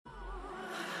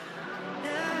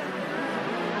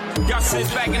Y'all sit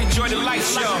back and enjoy the light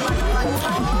show.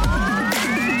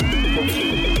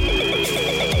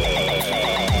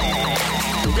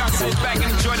 Y'all sit back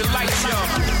and enjoy the light show.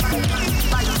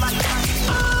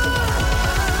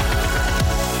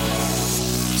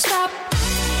 Stop.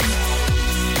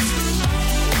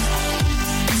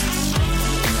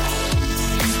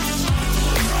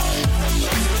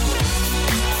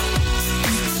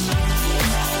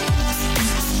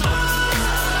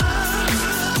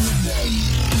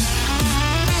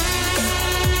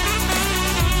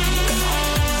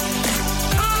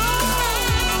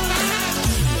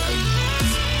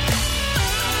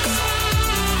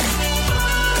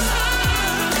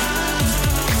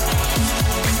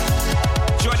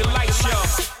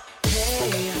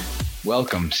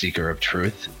 Welcome, seeker of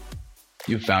truth.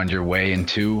 You've found your way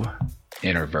into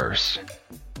Innerverse.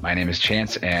 My name is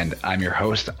Chance, and I'm your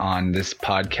host on this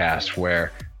podcast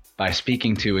where, by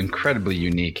speaking to incredibly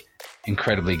unique,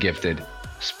 incredibly gifted,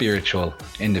 spiritual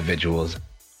individuals,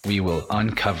 we will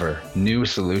uncover new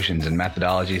solutions and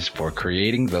methodologies for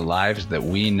creating the lives that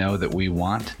we know that we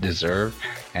want, deserve,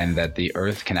 and that the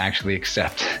earth can actually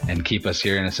accept and keep us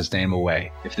here in a sustainable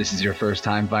way. If this is your first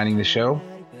time finding the show,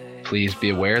 please be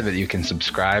aware that you can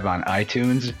subscribe on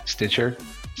iTunes, Stitcher,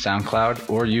 SoundCloud,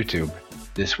 or YouTube.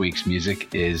 This week's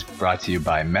music is brought to you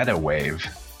by MetaWave,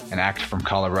 an act from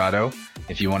Colorado.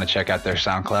 If you want to check out their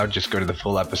SoundCloud, just go to the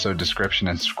full episode description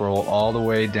and scroll all the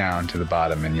way down to the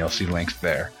bottom and you'll see links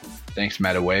there. Thanks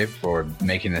MetaWave for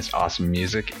making this awesome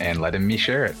music and letting me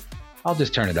share it. I'll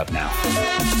just turn it up now.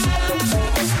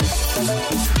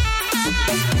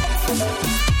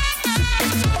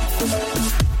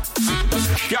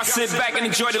 Y'all sit back and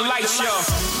enjoy the light show.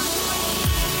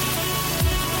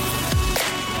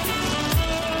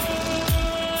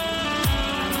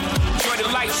 Enjoy the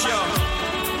light show.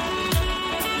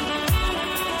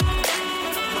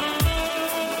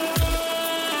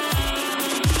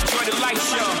 Enjoy the light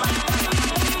show.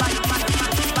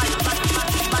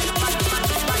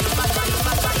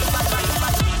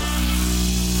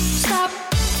 Stop.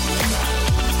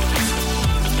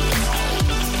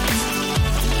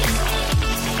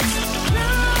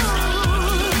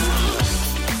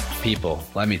 People,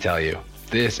 let me tell you,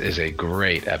 this is a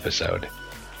great episode.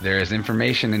 There is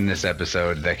information in this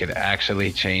episode that could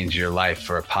actually change your life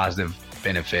for a positive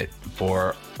benefit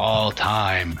for all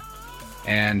time.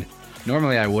 And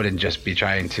normally I wouldn't just be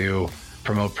trying to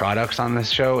promote products on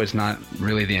this show. It's not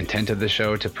really the intent of the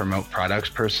show to promote products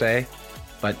per se.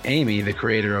 But Amy, the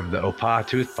creator of the Opa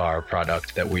Tooth Bar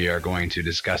product that we are going to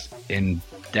discuss in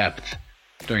depth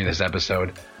during this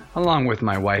episode, along with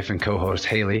my wife and co-host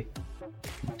Haley,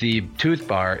 the Tooth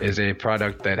Bar is a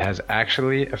product that has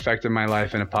actually affected my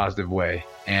life in a positive way.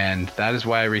 And that is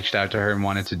why I reached out to her and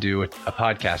wanted to do a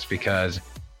podcast, because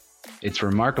it's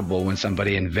remarkable when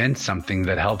somebody invents something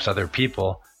that helps other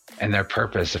people and their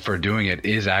purpose for doing it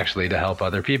is actually to help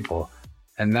other people.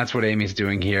 And that's what Amy's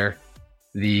doing here.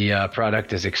 The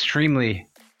product is extremely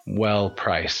well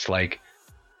priced.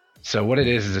 So what it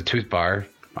is a tooth bar.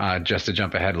 Just to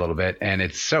jump ahead a little bit, and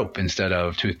it's soap instead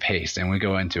of toothpaste. And we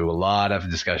go into a lot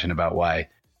of discussion about why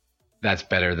that's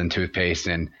better than toothpaste.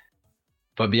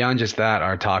 But beyond just that,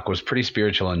 our talk was pretty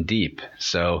spiritual and deep.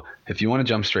 So if you want to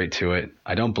jump straight to it,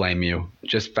 I don't blame you.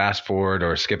 Just fast forward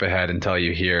or skip ahead until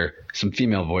you hear some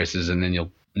female voices, and then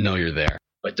you'll know you're there.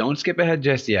 But don't skip ahead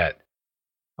just yet.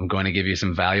 I'm going to give you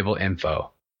some valuable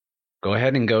info. Go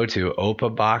ahead and go to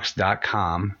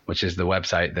opabox.com, which is the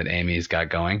website that Amy's got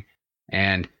going.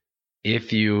 And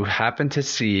if you happen to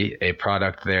see a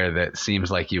product there that seems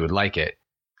like you would like it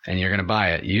and you're going to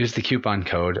buy it, use the coupon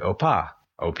code OPA,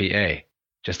 O-P-A,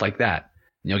 just like that.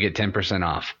 And you'll get 10%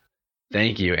 off.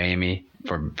 Thank you, Amy,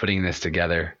 for putting this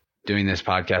together, doing this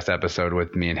podcast episode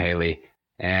with me and Haley,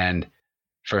 and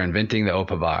for inventing the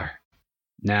Opa Bar.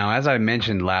 Now, as I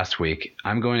mentioned last week,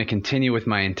 I'm going to continue with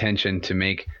my intention to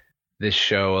make this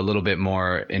show a little bit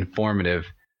more informative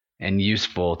and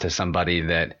useful to somebody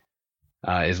that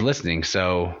is listening.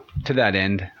 So to that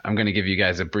end, I'm going to give you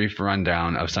guys a brief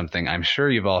rundown of something I'm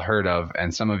sure you've all heard of,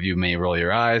 and some of you may roll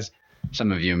your eyes.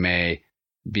 Some of you may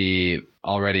be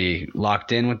already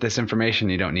locked in with this information.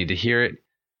 You don't need to hear it.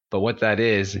 But what that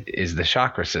is the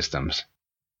chakra systems.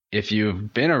 If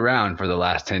you've been around for the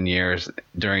last 10 years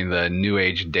during the New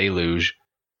Age deluge,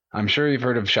 I'm sure you've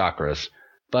heard of chakras,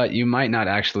 but you might not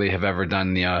actually have ever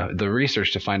done the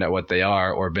research to find out what they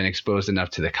are, or been exposed enough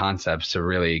to the concepts to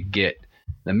really get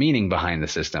the meaning behind the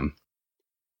system.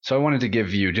 So I wanted to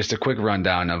give you just a quick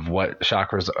rundown of what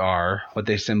chakras are, what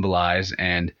they symbolize,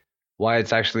 and why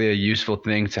it's actually a useful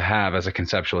thing to have as a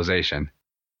conceptualization.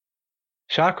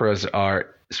 Chakras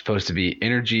are supposed to be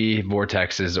energy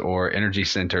vortexes or energy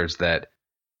centers that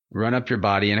run up your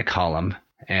body in a column,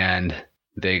 and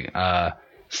they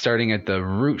starting at the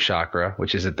root chakra,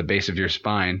 which is at the base of your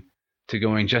spine, to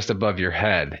going just above your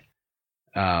head,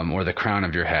 or the crown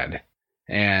of your head.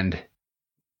 And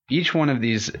each one of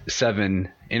these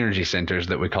 7 energy centers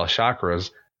that we call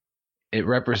chakras, it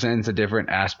represents a different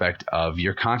aspect of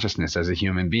your consciousness as a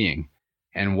human being.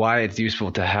 And why it's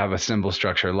useful to have a symbol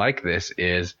structure like this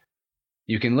is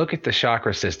you can look at the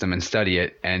chakra system and study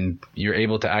it, and you're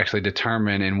able to actually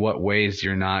determine in what ways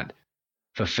you're not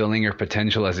fulfilling your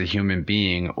potential as a human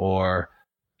being, or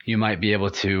you might be able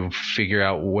to figure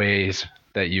out ways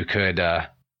that you could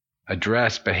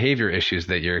address behavior issues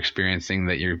that you're experiencing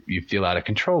that you feel out of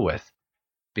control with.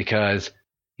 Because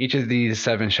each of these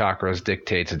 7 chakras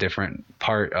dictates a different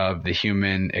part of the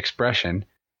human expression,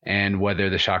 and whether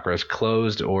the chakra is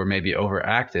closed or maybe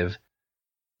overactive,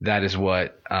 that is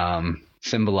what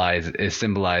is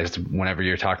symbolized whenever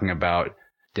you're talking about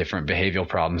different behavioral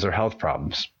problems or health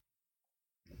problems.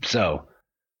 So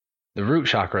the root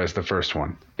chakra is the first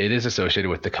one. It is associated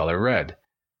with the color red.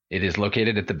 It is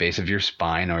located at the base of your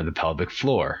spine or the pelvic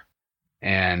floor.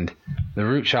 And the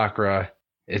root chakra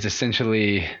is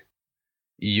essentially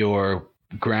your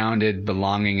grounded,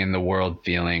 belonging in the world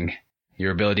feeling,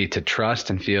 your ability to trust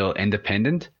and feel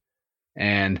independent.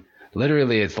 And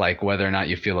literally, it's like whether or not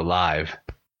you feel alive.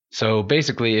 So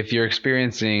basically, if you're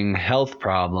experiencing health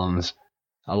problems,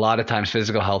 a lot of times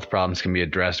physical health problems can be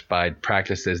addressed by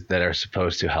practices that are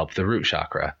supposed to help the root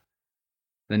chakra.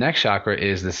 The next chakra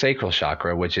is the sacral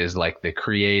chakra, which is like the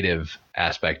creative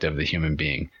aspect of the human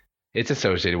being. It's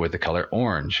associated with the color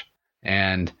orange,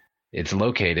 and it's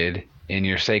located in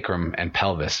your sacrum and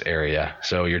pelvis area.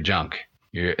 So your junk,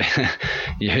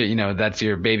 that's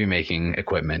your baby making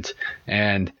equipment.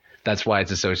 And that's why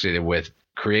it's associated with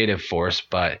creative force,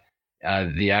 but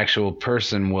the actual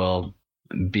person will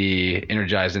be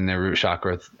energized in their root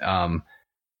chakra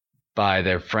by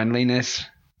their friendliness,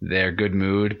 their good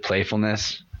mood,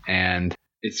 playfulness, and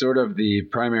it's sort of the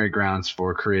primary grounds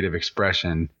for creative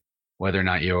expression, whether or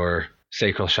not your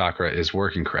sacral chakra is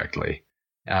working correctly.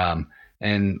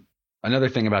 And another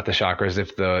thing about the chakras,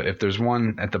 if there's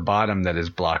one at the bottom that is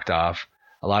blocked off,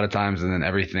 a lot of times, and then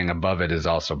everything above it is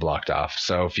also blocked off.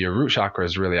 So if your root chakra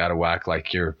is really out of whack,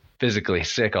 like you're physically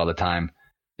sick all the time,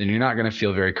 then you're not going to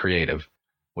feel very creative,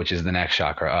 which is the next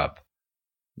chakra up.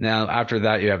 Now, after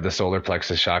that, you have the solar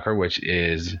plexus chakra, which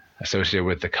is associated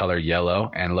with the color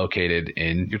yellow and located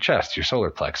in your chest, your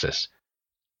solar plexus.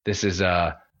 This is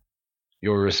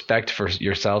your respect for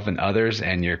yourself and others,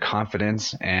 and your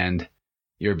confidence and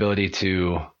your ability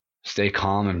to stay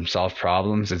calm and solve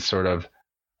problems. It's sort of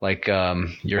like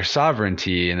your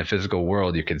sovereignty in the physical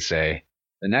world, you could say.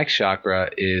 The next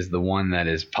chakra is the one that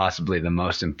is possibly the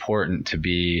most important to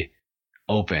be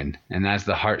open, and that's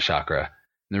the heart chakra.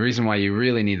 And the reason why you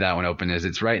really need that one open is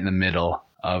it's right in the middle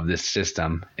of this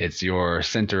system. It's your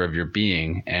center of your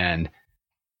being, and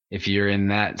if you're in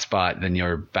that spot, then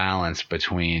you're balanced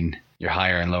between your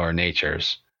higher and lower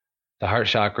natures. The heart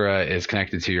chakra is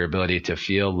connected to your ability to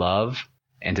feel love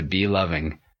and to be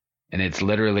loving. And it's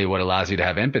literally what allows you to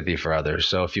have empathy for others.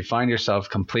 So if you find yourself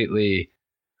completely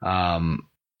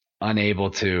unable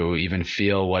to even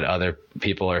feel what other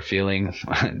people are feeling,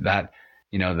 that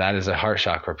is a heart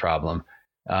chakra problem.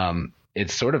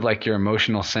 It's sort of like your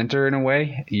emotional center in a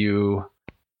way.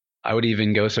 I would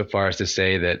even go so far as to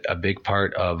say that a big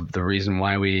part of the reason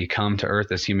why we come to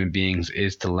Earth as human beings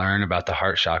is to learn about the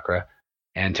heart chakra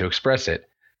and to express it.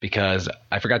 Because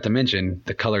I forgot to mention,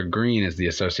 the color green is the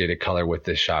associated color with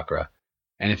this chakra.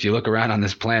 And if you look around on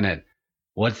this planet,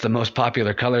 what's the most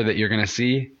popular color that you're going to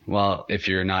see? Well, if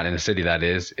you're not in a city, that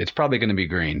is, it's probably going to be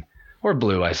green or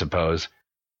blue, I suppose.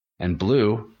 And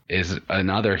blue is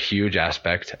another huge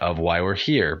aspect of why we're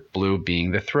here. Blue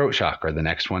being the throat chakra, the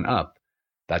next one up.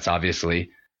 That's obviously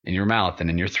in your mouth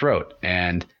and in your throat.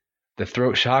 And the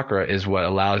throat chakra is what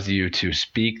allows you to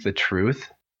speak the truth.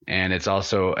 And it's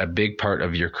also a big part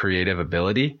of your creative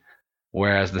ability.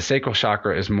 Whereas the sacral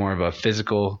chakra is more of a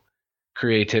physical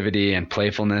creativity and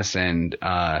playfulness and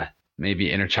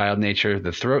maybe inner child nature.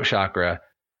 The throat chakra,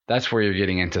 that's where you're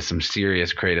getting into some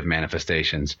serious creative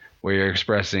manifestations, where you're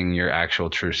expressing your actual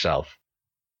true self.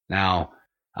 Now,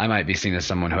 I might be seen as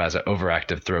someone who has an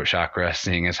overactive throat chakra,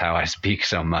 seeing as how I speak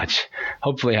so much.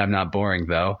 Hopefully I'm not boring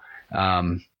though.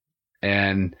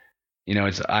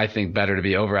 It's, I think, better to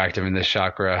be overactive in this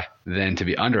chakra than to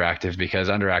be underactive, because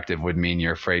underactive would mean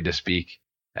you're afraid to speak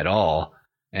at all.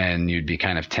 And you'd be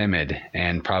kind of timid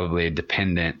and probably a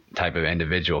dependent type of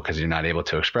individual because you're not able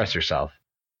to express yourself.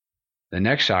 The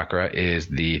next chakra is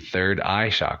the third eye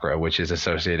chakra, which is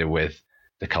associated with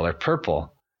the color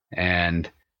purple, and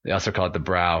they also call it the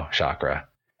brow chakra.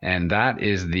 And that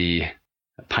is the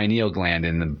pineal gland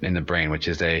in the brain, which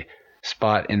is a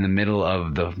spot in the middle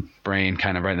of the brain,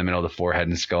 kind of right in the middle of the forehead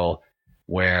and skull,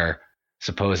 where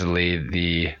supposedly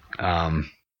the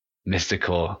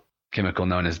mystical chemical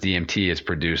known as DMT is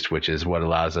produced, which is what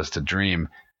allows us to dream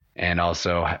and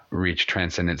also reach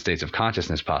transcendent states of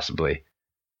consciousness, possibly.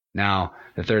 Now,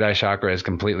 the third eye chakra is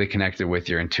completely connected with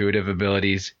your intuitive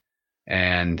abilities,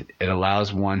 and it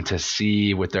allows one to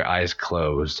see with their eyes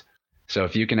closed. So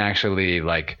if you can actually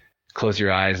like close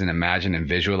your eyes and imagine and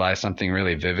visualize something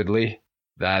really vividly,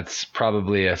 that's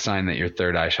probably a sign that your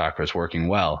third eye chakra is working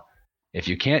well. If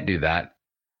you can't do that,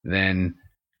 then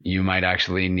you might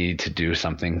actually need to do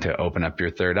something to open up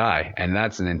your third eye. And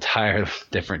that's an entire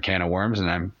different can of worms. And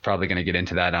I'm probably going to get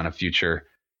into that on a future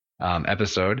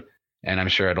episode. And I'm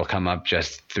sure it'll come up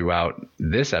just throughout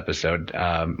this episode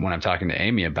when I'm talking to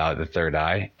Amy about the third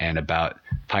eye and about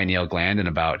pineal gland and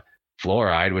about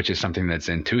fluoride, which is something that's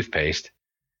in toothpaste.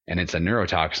 And it's a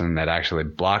neurotoxin that actually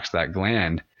blocks that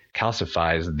gland,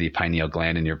 calcifies the pineal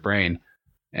gland in your brain,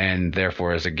 and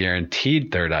therefore is a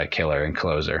guaranteed third eye killer and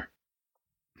closer.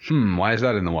 Why is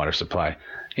that in the water supply?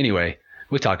 Anyway,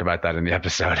 we'll talk about that in the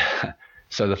episode.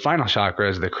 So the final chakra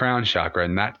is the crown chakra,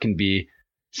 and that can be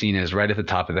seen as right at the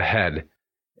top of the head.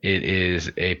 It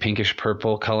is a pinkish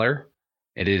purple color.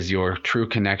 It is your true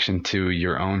connection to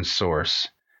your own source.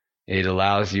 It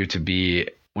allows you to be,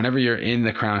 whenever you're in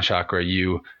the crown chakra,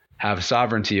 you have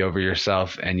sovereignty over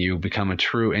yourself and you become a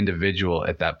true individual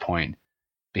at that point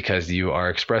because you are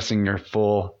expressing your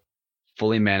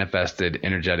fully manifested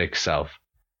energetic self.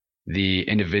 The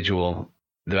individual,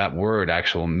 that word,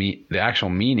 the actual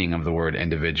meaning of the word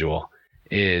individual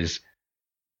is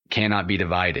cannot be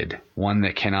divided, one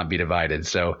that cannot be divided.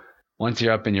 So once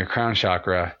you're up in your crown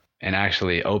chakra and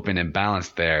actually open and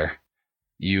balanced there,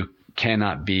 you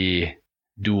cannot be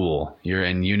dual. You're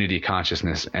in unity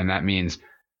consciousness, and that means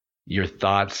your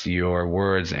thoughts, your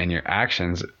words, and your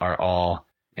actions are all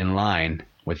in line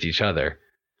with each other.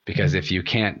 Because if you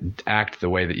can't act the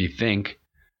way that you think,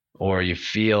 or you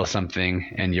feel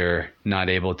something and you're not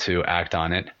able to act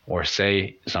on it or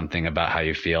say something about how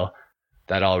you feel,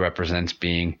 that all represents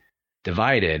being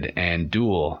divided and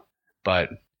dual. But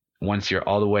once you're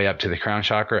all the way up to the crown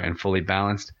chakra and fully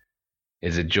balanced,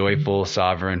 is a joyful,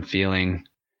 sovereign feeling.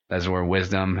 That's where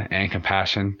wisdom and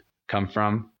compassion come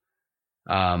from.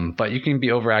 But you can be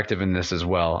overactive in this as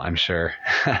well, I'm sure.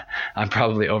 I'm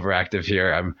probably overactive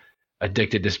here. I'm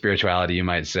addicted to spirituality, you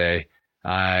might say.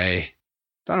 I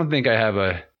don't think I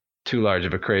have too large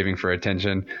of a craving for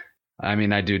attention. I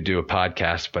mean, I do a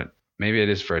podcast, but maybe it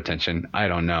is for attention. I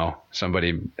don't know.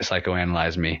 Somebody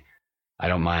psychoanalyze me. I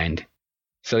don't mind.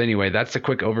 So anyway, that's a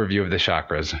quick overview of the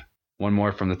chakras. One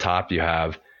more from the top, you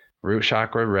have root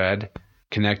chakra, red,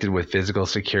 connected with physical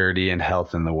security and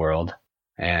health in the world,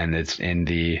 and it's in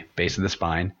the base of the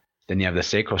spine. Then you have the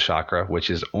sacral chakra,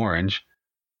 which is orange.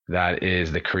 That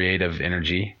is the creative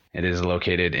energy. It is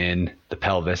located in the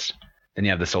pelvis. Then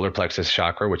you have the solar plexus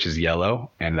chakra, which is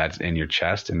yellow, and that's in your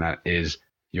chest, and that is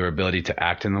your ability to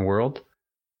act in the world.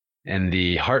 And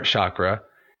the heart chakra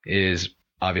is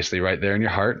obviously right there in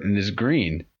your heart and is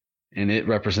green, and it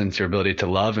represents your ability to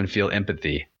love and feel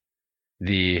empathy.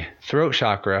 The throat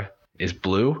chakra is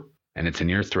blue, and it's in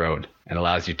your throat and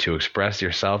allows you to express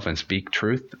yourself and speak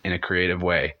truth in a creative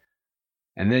way.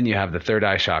 And then you have the third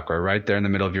eye chakra right there in the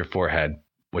middle of your forehead,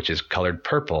 which is colored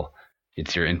purple.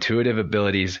 It's your intuitive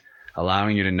abilities,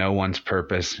 allowing you to know one's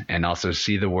purpose and also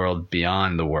see the world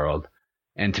beyond the world,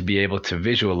 and to be able to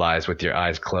visualize with your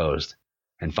eyes closed.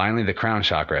 And finally, the crown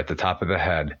chakra at the top of the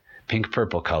head, pink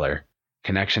purple color,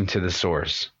 connection to the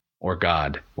source or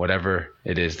God, whatever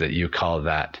it is that you call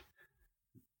that.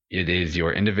 It is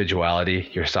your individuality,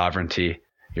 your sovereignty,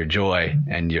 your joy,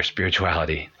 and your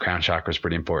spirituality. Crown chakra is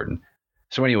pretty important.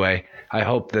 So anyway, I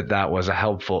hope that was a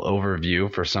helpful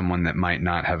overview for someone that might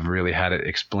not have really had it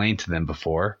explained to them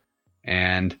before.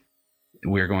 And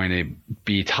we're going to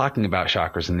be talking about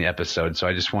chakras in the episode. So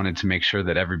I just wanted to make sure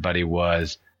that everybody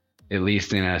was at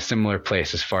least in a similar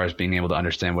place as far as being able to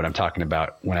understand what I'm talking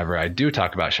about whenever I do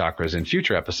talk about chakras in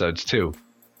future episodes too.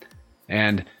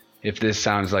 And if this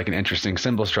sounds like an interesting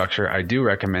symbol structure, I do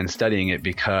recommend studying it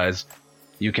because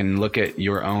you can look at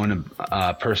your own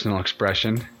personal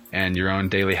expression and your own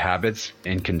daily habits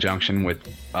in conjunction with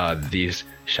these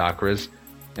chakras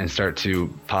and start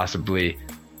to possibly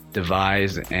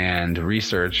devise and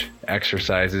research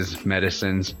exercises,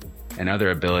 medicines, and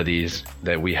other abilities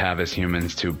that we have as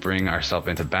humans to bring ourselves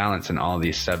into balance in all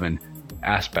these 7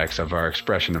 aspects of our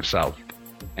expression of self.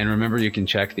 And remember, you can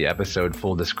check the episode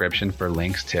full description for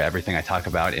links to everything I talk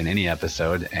about in any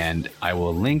episode, and I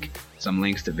will link some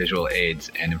links to visual aids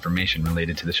and information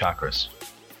related to the chakras.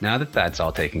 Now that that's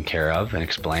all taken care of and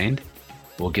explained,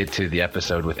 we'll get to the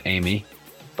episode with Amy.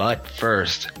 But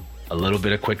first, a little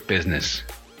bit of quick business.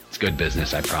 It's good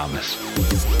business, I promise.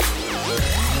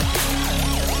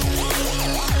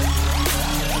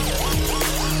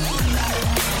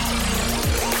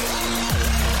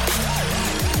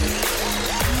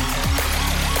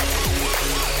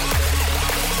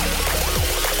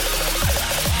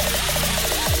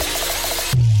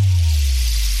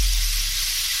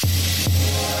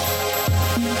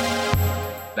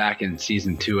 Back in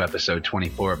season 2, episode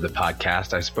 24 of the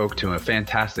podcast, I spoke to a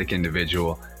fantastic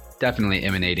individual, definitely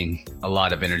emanating a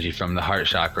lot of energy from the heart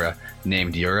chakra,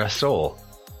 named Yura Soul.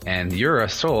 And Yura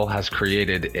Soul has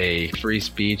created a free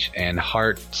speech and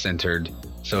heart-centered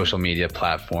social media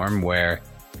platform where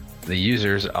the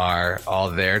users are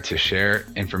all there to share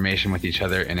information with each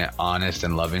other in an honest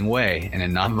and loving way, in a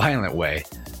non-violent way.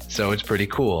 So it's pretty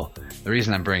cool. The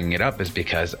reason I'm bringing it up is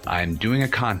because I'm doing a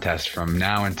contest from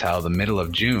now until the middle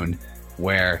of June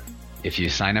where if you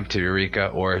sign up to Eureka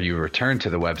or you return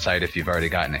to the website if you've already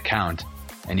got an account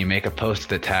and you make a post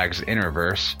that tags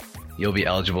Innerverse, you'll be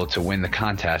eligible to win the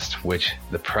contest, which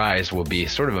the prize will be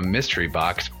sort of a mystery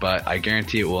box, but I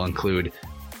guarantee it will include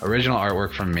original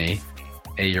artwork from me,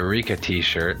 a Eureka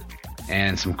t-shirt,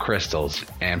 and some crystals,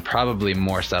 and probably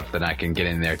more stuff that I can get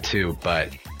in there too, but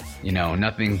you know,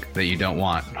 nothing that you don't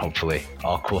want, hopefully.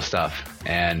 All cool stuff.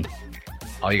 And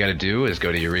all you got to do is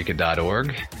go to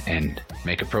eureka.org and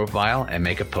make a profile and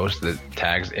make a post that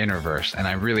tags Innerverse. And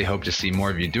I really hope to see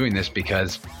more of you doing this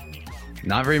because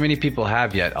not very many people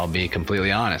have yet, I'll be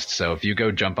completely honest. So if you go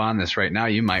jump on this right now,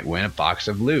 you might win a box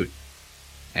of loot.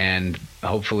 And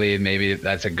hopefully maybe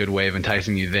that's a good way of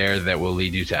enticing you there that will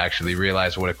lead you to actually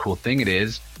realize what a cool thing it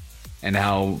is and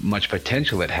how much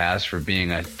potential it has for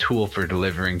being a tool for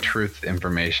delivering truth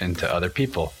information to other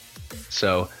people.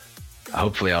 So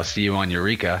hopefully I'll see you on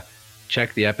Eureka.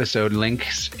 Check the episode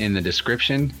links in the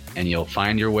description and you'll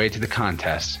find your way to the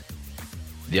contest.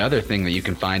 The other thing that you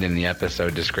can find in the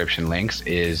episode description links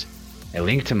is a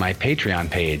link to my Patreon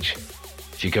page.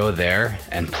 If you go there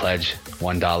and pledge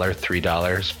 $1, $3,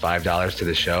 $5 to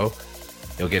the show,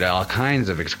 you'll get all kinds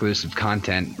of exclusive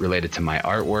content related to my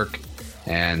artwork,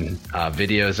 and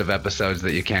videos of episodes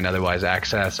that you can't otherwise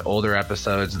access, older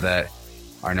episodes that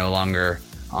are no longer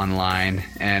online.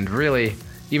 And really,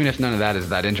 even if none of that is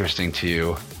that interesting to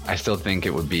you, I still think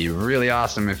it would be really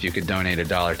awesome if you could donate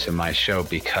 $1 to my show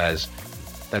because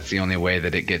that's the only way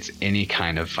that it gets any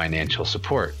kind of financial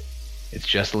support. It's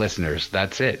just listeners.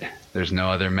 That's it. There's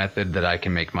no other method that I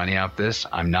can make money off this.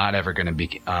 I'm not ever going to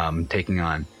be taking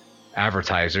on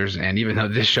advertisers, and even though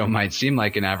this show might seem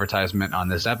like an advertisement on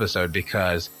this episode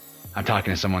because I'm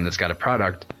talking to someone that's got a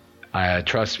product,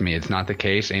 trust me, it's not the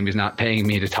case. Amy's not paying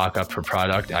me to talk up her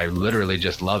product. I literally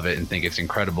just love it and think it's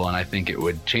incredible, and I think it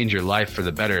would change your life for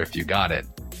the better if you got it.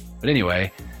 But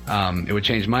anyway, it would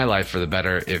change my life for the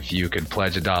better if you could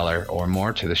pledge $1 or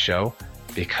more to the show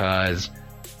because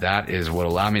that is what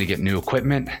will allow me to get new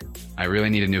equipment. I really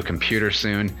need a new computer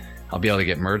soon. I'll be able to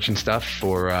get merch and stuff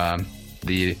for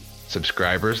the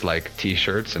subscribers, like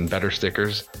t-shirts and better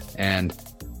stickers, and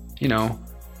you know,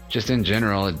 just in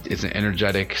general, it's an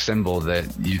energetic symbol that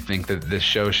you think that this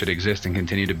show should exist and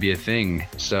continue to be a thing.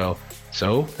 So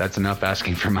that's enough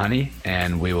asking for money,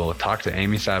 and we will talk to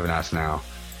Amy Savanas now.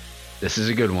 This is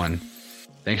a good one.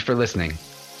 Thanks for listening.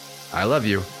 I love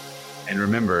you, and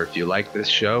remember, if you like this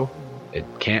show, it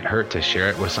can't hurt to share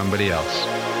it with somebody else.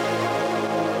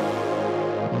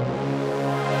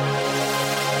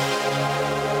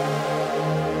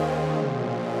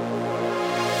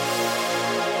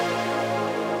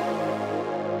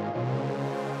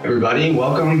 Everybody,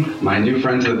 welcome, my new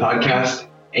friend to the podcast,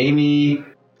 Amy.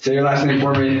 Say your last name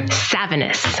for me.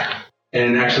 Savanas.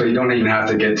 And actually, you don't even have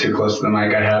to get too close to the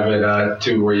mic. I have it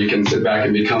to where you can sit back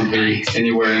and be comfy.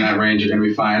 Anywhere in that range, you're going to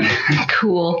be fine.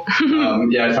 Cool.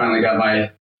 I finally got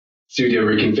my studio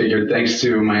reconfigured thanks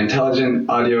to my intelligent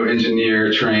audio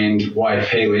engineer trained wife,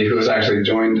 Haley, who has actually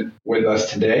joined with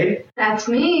us today. That's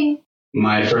me.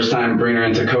 My first time bringing her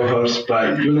into co-host,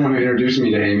 but you're the one who introduced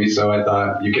me to Amy, so I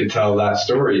thought you could tell that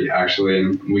story, actually,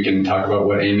 and we can talk about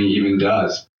what Amy even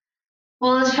does.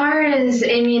 Well, as far as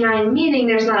Amy and I meeting,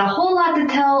 there's not a whole lot to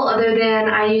tell other than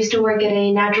I used to work at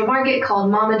a natural market called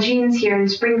Mama Jean's here in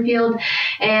Springfield,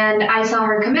 and I saw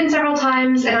her come in several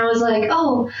times, and I was like,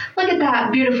 oh, look at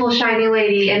that beautiful, shiny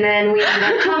lady. And then we ended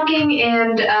up talking,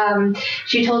 and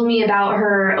she told me about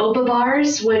her OPA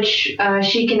bars, which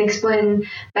she can explain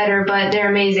better, but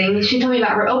they're amazing. She told me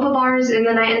about her OPA bars, and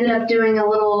then I ended up doing a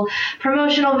little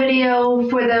promotional video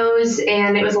for those,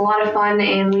 and it was a lot of fun,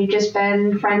 and we've just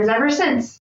been friends ever since.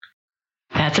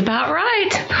 That's about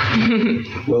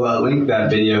right. We'll link that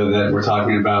video that we're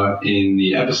talking about in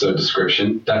the episode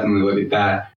description. Definitely look at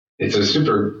that. It's a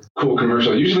super cool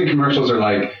commercial. Usually commercials are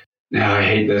like, nah, I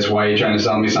hate this. Why are you trying to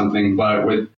sell me something? But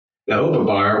with the OPA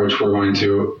bar, which we're going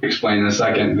to explain in a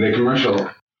second, the commercial,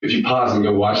 if you pause and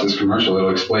go watch this commercial,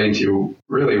 it'll explain to you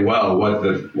really well what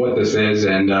this is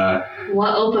and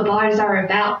what OPA bars are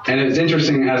about. And it's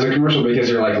interesting as a commercial because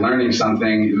you're like learning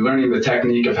something, learning the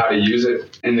technique of how to use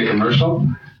it in the commercial,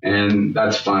 and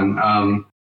that's fun.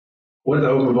 What the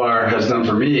OPA bar has done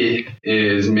for me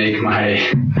is make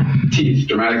my teeth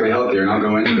dramatically healthier, and I'll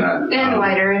go into that. And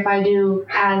whiter, if I do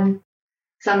add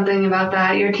something about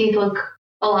that. Your teeth look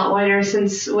a lot whiter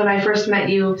since when I first met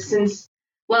you.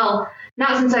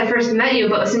 Not since I first met you,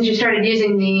 but since you started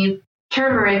using the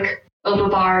turmeric OPA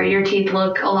bar, your teeth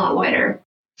look a lot whiter.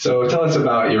 So tell us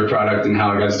about your product and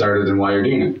how it got started and why you're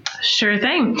doing it. Sure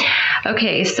thing.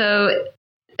 Okay, so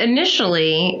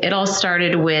initially it all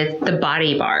started with the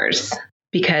body bars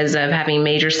because of having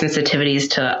major sensitivities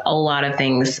to a lot of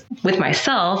things with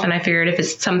myself. And I figured if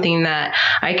it's something that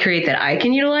I create that I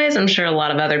can utilize, I'm sure a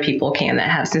lot of other people can that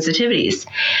have sensitivities.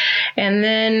 And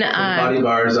then so the body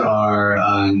bars are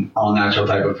an all natural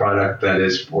type of product that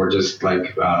is for just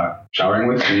like showering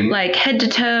with, cleaning. Like head to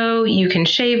toe, you can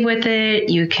shave with it,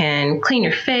 you can clean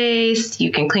your face,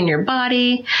 you can clean your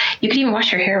body, you can even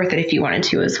wash your hair with it if you wanted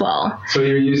to as well. So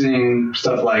you're using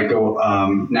stuff like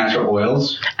natural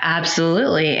oils?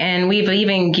 Absolutely. And we've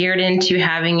even geared into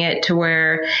having it to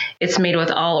where it's made with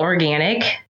all organic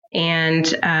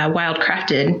and wild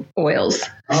crafted oils.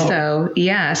 Oh.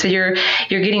 So you're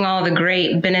getting all the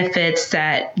great benefits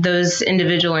that those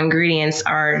individual ingredients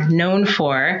are known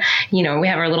for. You know, we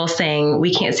have our little saying,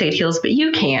 we can't say it heals, but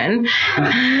you can.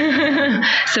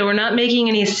 So we're not making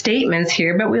any statements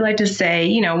here, but we like to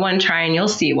say, one try and you'll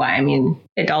see why. I mean,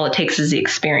 all it takes is the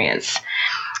experience.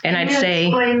 And Can I'd you say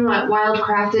explain what wild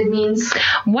crafted means?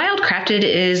 Wild crafted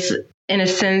is, in a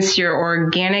sense, you're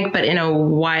organic, but in a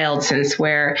wild sense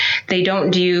where they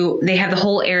have the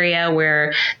whole area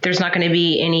where there's not going to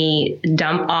be any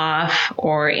dump off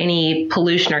or any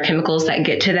pollution or chemicals that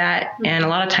get to that. And a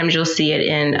lot of times you'll see it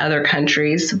in other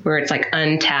countries where it's like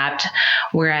untapped.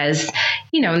 Whereas,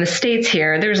 in the States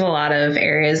here, there's a lot of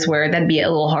areas where that'd be a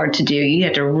little hard to do. You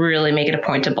have to really make it a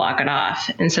point to block it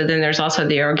off. And so then there's also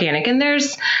the organic, and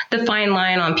there's the fine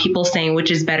line on people saying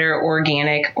which is better,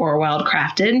 organic or wild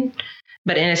crafted.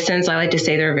 But in a sense, I like to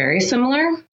say they're very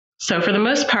similar. So for the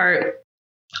most part,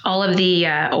 all of the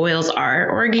oils are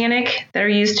organic that are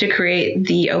used to create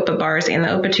the OPA bars and the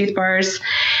OPA tooth bars.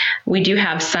 We do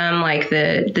have some like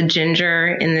the ginger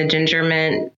and the ginger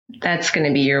mint. That's going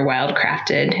to be your wild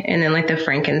crafted. And then like the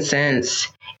frankincense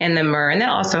and the myrrh. And that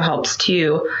also helps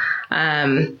too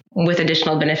with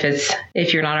additional benefits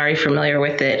if you're not already familiar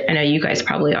with it. I know you guys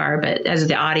probably are, but as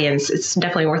the audience, it's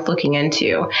definitely worth looking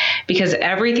into because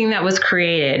everything that was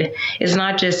created is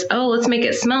not just, let's make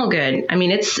it smell good. I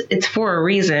mean, it's for a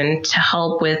reason to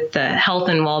help with the health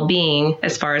and well-being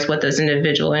as far as what those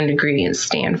individual ingredients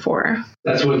stand for.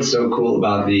 That's what's so cool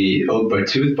about the OPA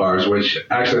tooth bars, which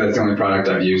actually that's the only product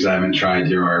I've used. I haven't tried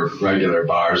your regular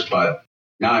bars, but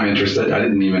now I'm interested.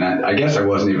 I guess I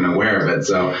wasn't even aware of it.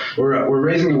 So we're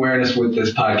raising awareness with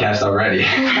this podcast already.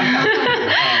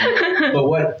 But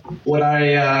what I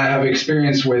have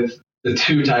experienced with the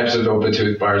two types of OPA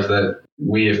tooth bars that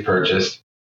we have purchased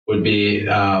would be,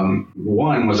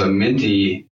 one was a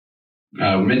minty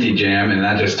jam, and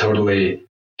that just totally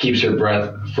keeps your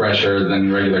breath fresher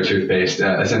than regular toothpaste.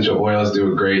 Essential oils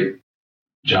do a great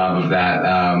job of that,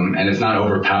 and it's not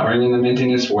overpowering in the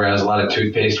mintiness, whereas a lot of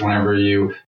toothpaste, whenever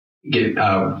you get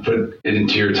put it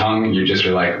into your tongue,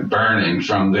 you're like burning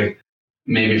from the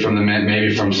mint,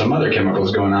 maybe from some other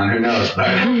chemicals going on, who knows, but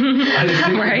I just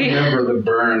didn't remember the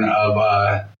burn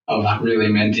of really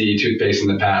minty toothpaste in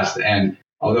the past. And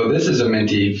although this is a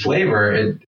minty flavor,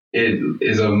 it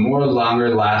is a more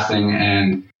longer lasting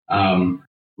and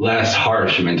less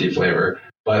harsh minty flavor.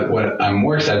 But what I'm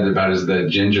more excited about is the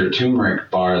ginger turmeric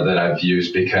bar that I've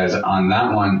used, because on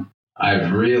that one,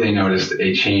 I've really noticed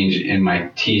a change in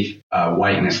my teeth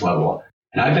whiteness level.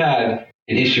 And I've had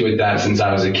an issue with that since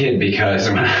I was a kid because,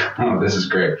 this is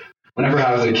great. whenever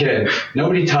I was a kid,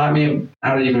 nobody taught me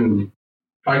how to even,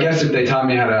 I guess if they taught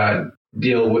me how to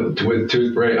deal with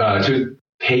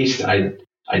toothpaste, I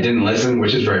didn't listen,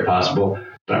 which is very possible.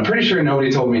 But I'm pretty sure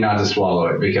nobody told me not to swallow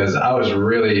it because I was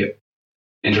really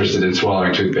interested in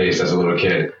swallowing toothpaste as a little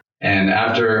kid. And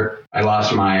after I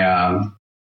lost my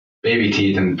baby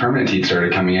teeth and permanent teeth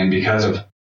started coming in because of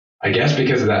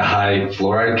that high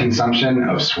fluoride consumption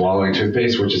of swallowing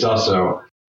toothpaste, which is also,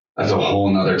 that's a whole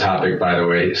nother topic, by the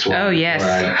way. Oh, yes.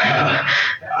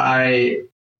 I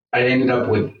ended up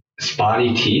with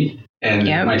spotty teeth, and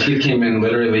my teeth came in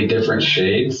literally different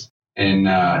shades. And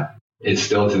it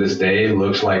still to this day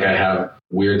looks like I have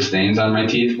weird stains on my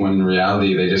teeth, when in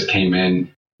reality they just came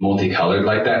in multicolored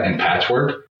like that in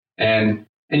patchwork. And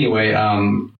anyway,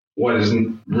 what has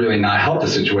really not helped the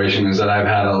situation is that I've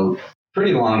had a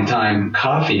pretty long time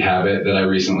coffee habit that I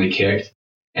recently kicked.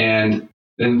 And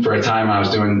then for a time I was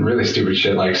doing really stupid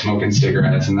shit like smoking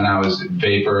cigarettes, and then I was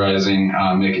vaporizing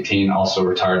nicotine, also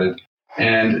retarded.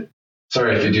 And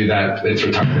sorry if you do that, it's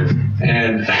retarded.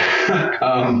 And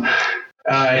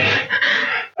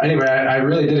anyway, I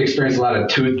really did experience a lot of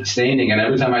tooth staining, and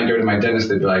every time I go to my dentist,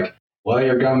 they'd be like, well,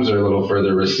 your gums are a little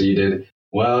further receded.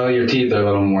 Well, your teeth are a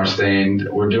little more stained.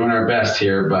 We're doing our best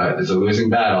here, but it's a losing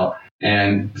battle.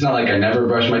 And it's not like I never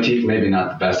brush my teeth, maybe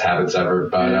not the best habits ever,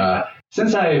 but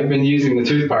since I've been using the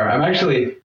tooth bar, I'm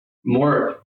actually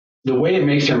more, the way it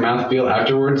makes your mouth feel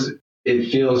afterwards,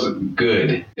 it feels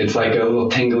good. It's like a little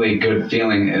tingly, good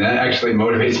feeling, and that actually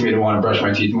motivates me to want to brush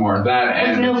my teeth more. That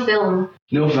and no film.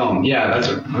 No film. Yeah, that's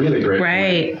a really great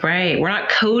point. Right. We're not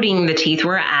coating the teeth.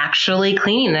 We're actually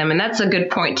cleaning them. And that's a good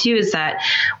point, too, is that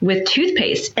with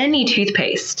toothpaste, any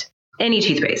toothpaste,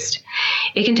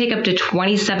 it can take up to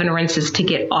 27 rinses to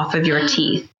get off of your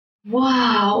teeth.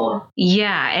 Wow.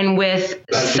 Yeah. And with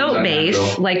soap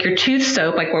base, like your tooth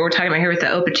soap, like what we're talking about here with the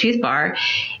OPA tooth bar,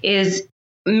 is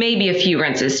maybe a few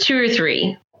rinses, 2 or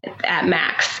 3 at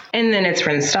max, and then it's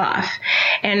rinsed off.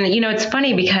 And, it's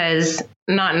funny because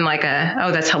not in like a,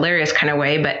 oh, that's hilarious kind of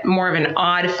way, but more of an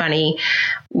odd funny,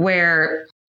 where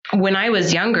when I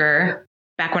was younger,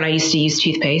 back when I used to use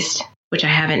toothpaste, which I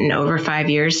haven't in over 5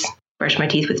 years, brush my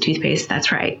teeth with toothpaste.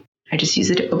 That's right. I just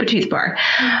use it OPA tooth bar.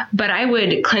 But I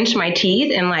would clench my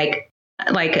teeth and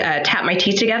tap my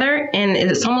teeth together, and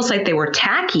it's almost like they were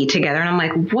tacky together. And I'm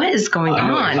like, what is going I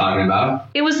know on? What you're talking about.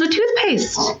 It was the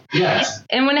toothpaste. Yes.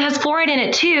 And when it has fluoride in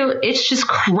it too, it's just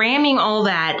cramming all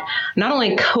that, not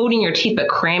only coating your teeth, but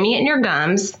cramming it in your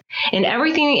gums and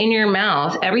everything in your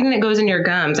mouth, everything that goes in your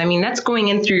gums. I mean, that's going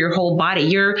in through your whole body.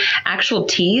 Your actual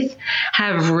teeth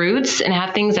have roots and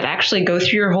have things that actually go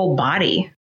through your whole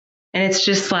body. And it's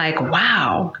just like,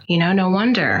 wow, no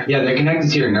wonder. Yeah, they're connected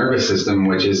to your nervous system,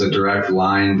 which is a direct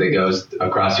line that goes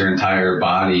across your entire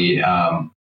body.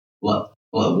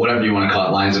 Whatever you want to call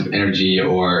it, lines of energy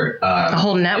or the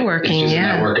whole networking. It's just a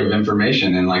network of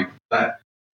information and like that.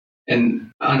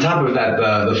 And on top of that,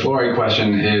 the fluoride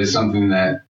question is something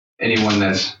that anyone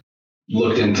that's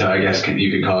looked into, I guess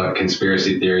you could call it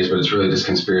conspiracy theories, but it's really just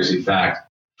conspiracy fact.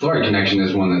 Fluoride connection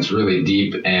is one that's really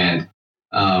deep and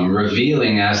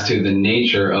revealing as to the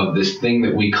nature of this thing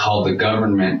that we call the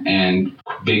government and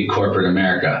big corporate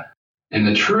America. And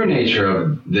the true nature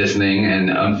of this thing, and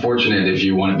unfortunate if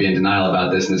you want to be in denial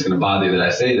about this and it's going to bother you that I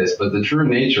say this, but the true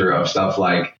nature of stuff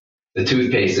like the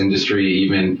toothpaste industry,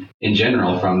 even in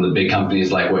general, from the big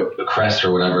companies like Crest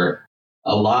or whatever,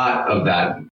 a lot of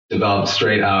that developed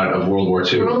straight out of World War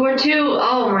II. World War II,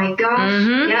 oh my gosh.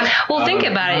 Mm-hmm. Yep. Well, think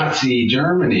about Nazi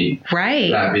Germany.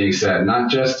 Right. That being said,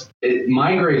 it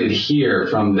migrated here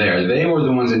from there. They were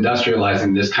the ones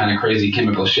industrializing this kind of crazy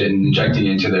chemical shit and injecting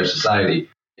it into their society.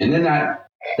 And then that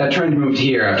trend moved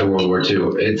here after World War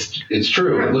II. It's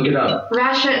true. Look it up.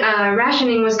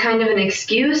 Rationing was kind of an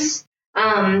excuse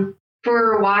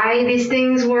for why these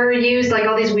things were used, like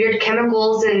all these weird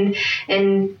chemicals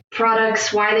and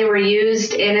products, why they were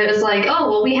used. And it was like, oh,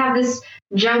 well, we have this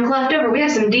junk left over. We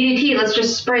have some DDT. Let's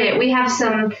just spray it. We have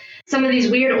some of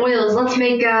these weird oils. Let's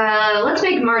make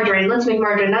margarine. Let's make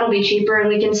margarine. That'll be cheaper, and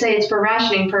we can say it's for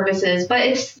rationing purposes. But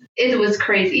it was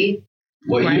crazy.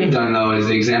 What you've done, though, is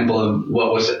the example of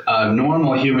what was a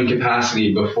normal human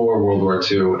capacity before World War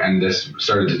II, and this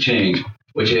started to change,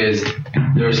 which is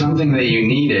there was something that you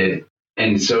needed,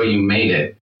 and so you made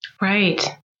it. Right.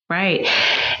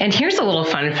 And here's a little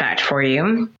fun fact for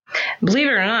you. Believe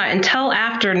it or not, until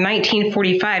after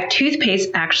 1945,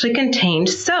 toothpaste actually contained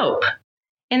soap.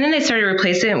 And then they started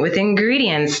replacing it with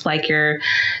ingredients like your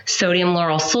sodium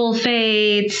lauryl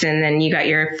sulfates, and then you got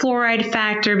your fluoride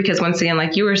factor, because once again,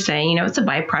 like you were saying, it's a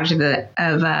byproduct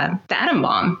of the atom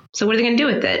bomb. So what are they going to do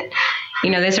with it?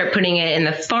 They start putting it in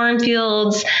the farm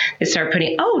fields. They start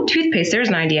putting, toothpaste, there's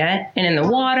an idea, and in the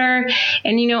water.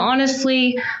 And,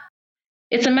 honestly,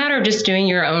 it's a matter of just doing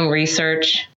your own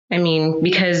research.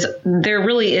 Because there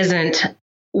really isn't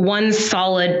one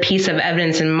solid piece of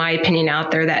evidence, in my opinion,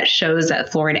 out there that shows that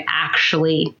fluoride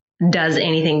actually does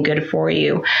anything good for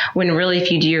you. When really, if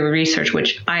you do your research,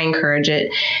 which I encourage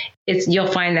it,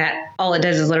 you'll find that all it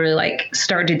does is literally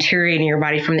start deteriorating your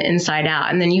body from the inside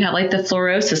out. And then you have the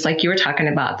fluorosis, like you were talking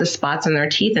about, the spots on their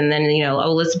teeth. And then,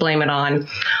 let's blame it on,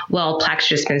 plaque's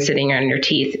just been sitting on your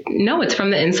teeth. No, it's from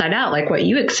the inside out, like what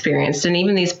you experienced. And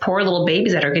even these poor little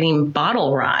babies that are getting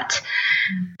bottle rot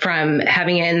from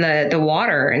having it in the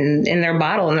water and in their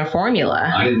bottle and their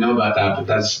formula. I didn't know about that, but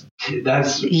that's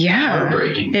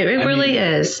heartbreaking. It really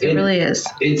is. It really is.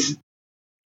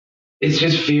 It's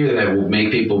just fear that will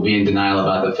make people be in denial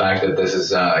about the fact that this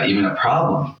is even a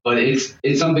problem. But it's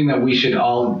something that we should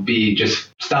all just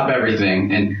stop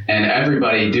everything and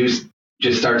everybody just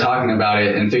start talking about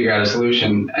it and figure out a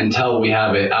solution until we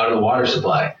have it out of the water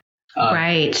supply.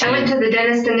 Right. I went to the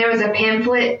dentist and there was a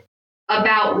pamphlet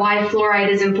about why fluoride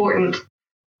is important.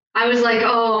 I was like,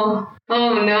 oh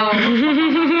no.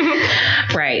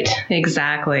 Right.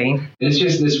 Exactly. It's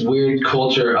just this weird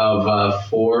culture of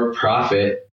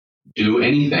for-profit. Do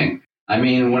anything.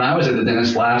 When I was at the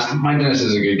dentist last, my dentist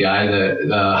is a good guy.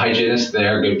 The hygienists,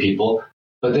 they're good people,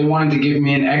 but they wanted to give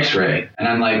me an x-ray. And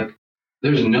I'm like,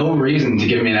 there's no reason to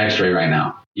give me an x-ray right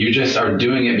now. You just are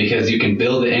doing it because you can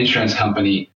bill the insurance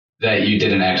company that you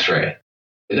did an x-ray.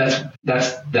 That's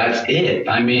it.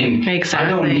 Exactly. I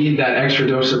don't need that extra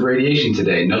dose of radiation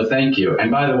today. No, thank you.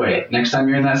 And by the way, next time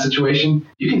you're in that situation,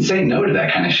 you can say no to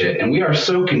that kind of shit. And we are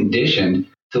so conditioned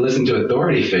to listen to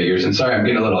authority figures. And sorry, I'm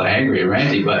getting a little angry and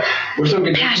ranty, but we're so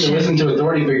conditioned to listen to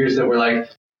authority figures that we're like,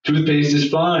 toothpaste is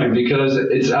fine because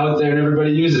it's out there and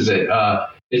everybody uses it.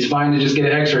 It's fine to just get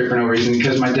an x-ray for no reason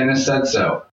because my dentist said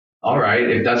so. All right,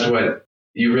 if that's what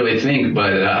you really think,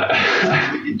 but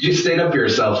just state up for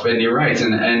yourself and your rights.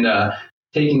 And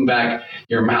taking back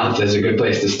your mouth is a good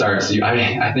place to start. So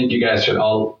I think you guys should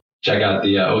all check out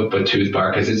the Oathbud Tooth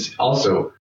Bar because it's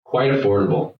also quite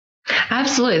affordable.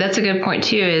 Absolutely. That's a good point,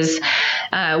 too, is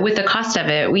with the cost of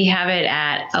it, we have it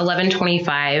at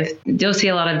 $11.25. You'll see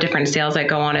a lot of different sales that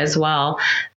go on as well.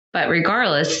 But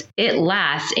regardless, it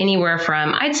lasts anywhere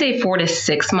from, I'd say, 4 to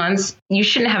 6 months. You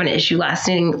shouldn't have an issue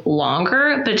lasting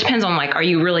longer, but it depends on are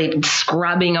you really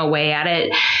scrubbing away at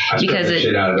it? Because the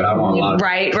shit out of it. I want a lot of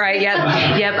Right.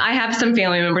 Yep. I have some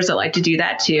family members that like to do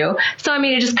that too. So,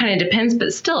 it just kind of depends,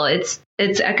 but still it's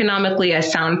economically a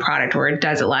sound product where it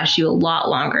last you a lot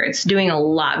longer. It's doing a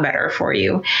lot better for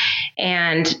you.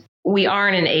 And we are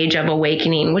in an age of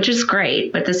awakening, which is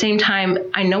great. But at the same time,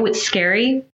 I know it's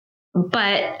scary.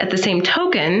 But at the same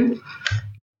token,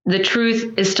 the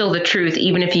truth is still the truth,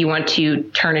 even if you want to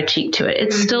turn a cheek to it.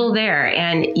 It's still there.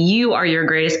 And you are your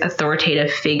greatest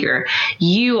authoritative figure.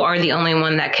 You are the only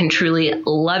one that can truly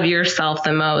love yourself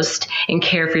the most and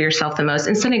care for yourself the most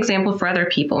and set an example for other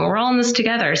people. And we're all in this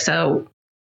together. So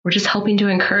we're just helping to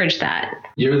encourage that.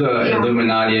 You're the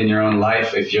Illuminati in your own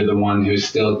life if you're the one who's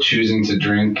still choosing to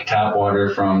drink tap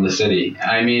water from the city.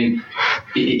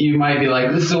 You might be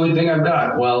like, this is the only thing I've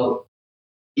got. Well,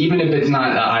 even if it's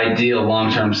not an ideal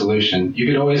long-term solution, you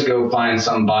could always go find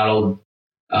some bottled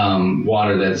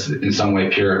water that's in some way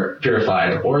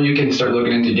purified, or you can start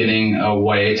looking into getting a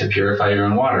way to purify your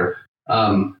own water.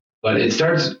 But it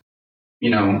starts,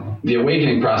 the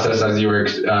awakening process, as you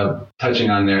were touching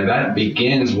on there, that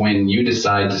begins when you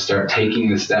decide to start taking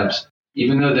the steps,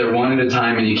 even though they're one at a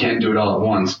time and you can't do it all at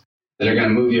once, that are going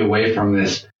to move you away from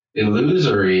this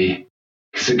illusory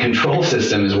control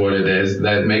system is what it is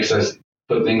that makes us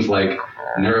put things like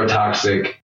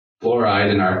neurotoxic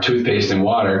fluoride in our toothpaste and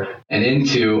water and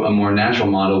into a more natural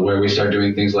model where we start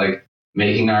doing things like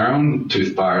making our own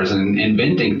tooth bars and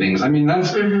inventing things.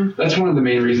 That's one of the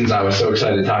main reasons I was so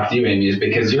excited to talk to you, Amy, is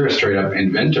because you're a straight up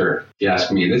inventor, if you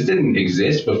ask me. This didn't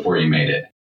exist before you made it.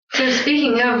 So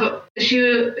speaking of,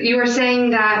 you were saying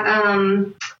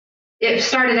that it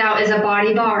started out as a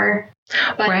body bar,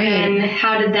 but then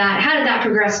how did that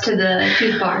progress to the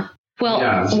tooth bar?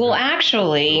 Well,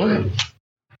 actually,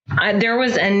 there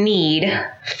was a need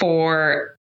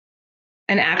for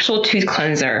an actual tooth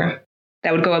cleanser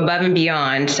that would go above and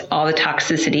beyond all the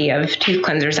toxicity of tooth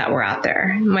cleansers that were out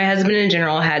there. My husband in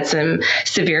general had some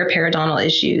severe periodontal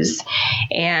issues.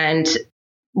 And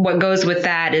what goes with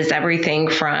that is everything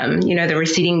from, the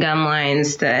receding gum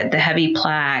lines, the heavy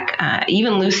plaque,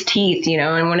 even loose teeth,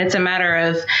 and when it's a matter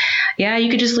of, you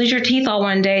could just lose your teeth all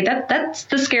one day. That's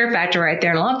the scare factor right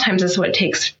there. And a lot of times that's what it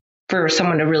takes for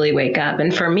someone to really wake up.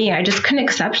 And for me, I just couldn't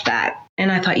accept that.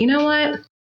 And I thought, you know what?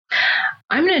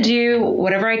 I'm going to do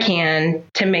whatever I can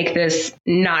to make this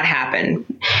not happen.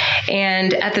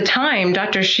 And at the time,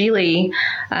 Dr. Sheely,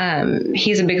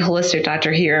 he's a big holistic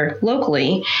doctor here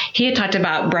locally. He had talked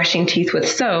about brushing teeth with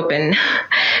soap. And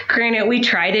granted, we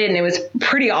tried it and it was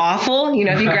pretty awful. You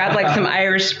know, if you grab like some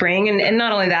Irish Spring and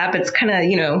not only that, but it's kind of,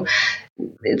 you know,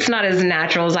 it's not as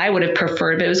natural as I would have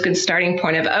preferred, but it was a good starting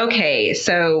point of, okay,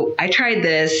 so I tried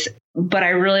this, but I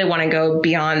really want to go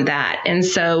beyond that. And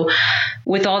so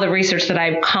with all the research that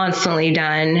I've constantly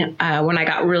done, when I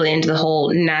got really into the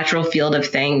whole natural field of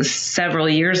things several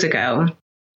years ago,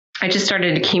 I just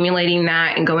started accumulating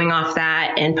that and going off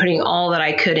that and putting all that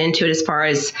I could into it as far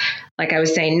as, like I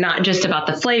was saying, not just about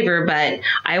the flavor, but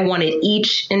I wanted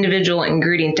each individual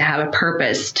ingredient to have a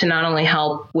purpose to not only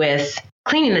help with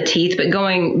cleaning the teeth, but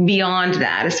going beyond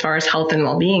that as far as health and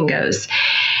well-being goes.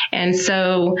 And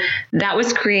so that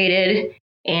was created,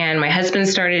 and my husband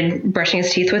started brushing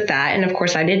his teeth with that. And of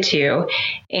course I did too.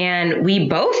 And we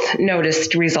both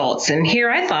noticed results. And here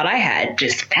I thought I had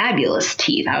just fabulous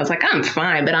teeth. I was like, I'm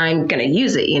fine, but I'm going to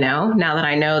use it, you know, now that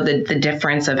I know the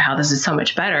difference of how this is so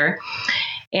much better.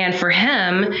 And for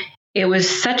him, it was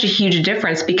such a huge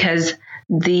difference because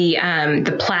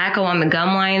the plaque along the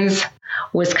gum lines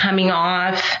was coming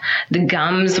off. The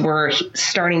gums were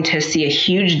starting to see a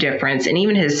huge difference. And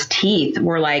even his teeth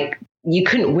were like, you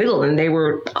couldn't wiggle them. They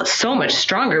were so much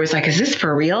stronger. It was like, is this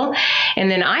for real?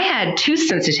 And then I had tooth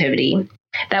sensitivity.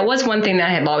 That was one thing that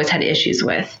I have always had issues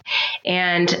with.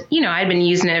 And, you know, I'd been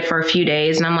using it for a few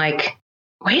days and I'm like,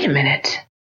 wait a minute.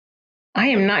 I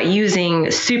am not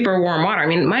using super warm water. I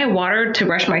mean, my water to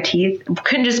brush my teeth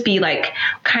couldn't just be like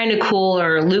kind of cool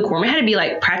or lukewarm. It had to be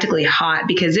like practically hot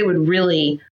because it would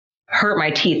really hurt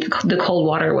my teeth. The cold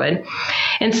water would.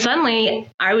 And suddenly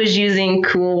I was using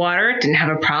cool water, didn't have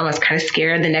a problem. I was kind of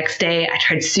scared. The next day I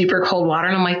tried super cold water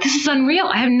and I'm like, this is unreal.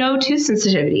 I have no tooth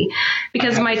sensitivity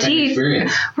because my teeth,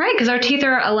 right? Because our teeth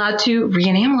are allowed to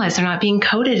re-enamelize. They're not being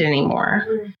coated anymore.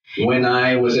 When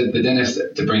I was at the dentist,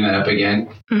 to bring that up again,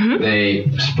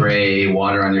 they spray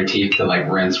water on your teeth to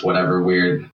like rinse whatever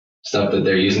weird stuff that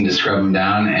they're using to scrub them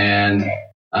down. And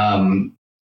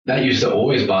that used to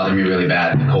always bother me really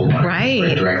bad, the cold water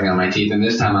sprayed directly on my teeth. And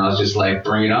this time I was just like,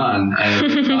 bring it on. And it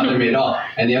didn't bother me at all.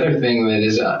 And the other thing that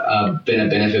has been a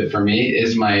benefit for me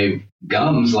is my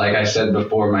gums. Like I said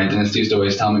before, my dentist used to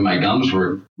always tell me my gums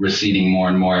were receding more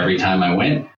and more every time I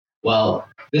went. Well,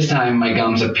 this time my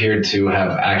gums appeared to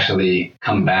have actually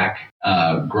come back,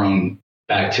 grown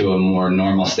back to a more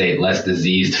normal state, less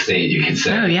diseased state, you could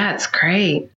say. Oh yeah, it's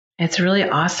great. It's really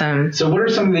awesome. So what are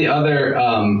some of the other,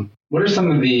 what are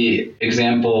some of the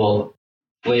example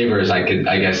flavors, I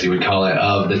guess you would call it,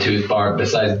 of the tooth bar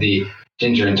besides the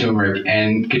ginger and turmeric?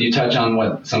 And could you touch on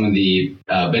what some of the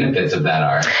benefits of that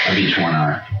are, of each one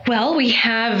are? Well, we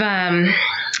have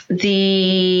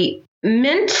the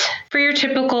mint for your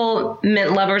typical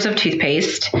mint lovers of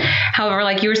toothpaste. However,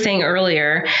 like you were saying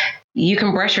earlier, you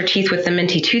can brush your teeth with the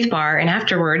minty tooth bar and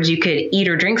afterwards you could eat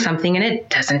or drink something and it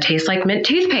doesn't taste like mint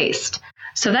toothpaste.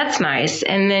 So that's nice.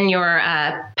 And then your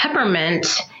peppermint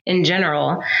in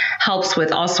general helps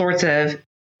with all sorts of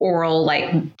oral,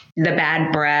 like the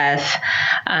bad breath.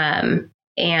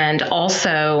 And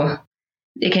also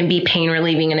it can be pain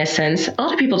relieving in a sense. A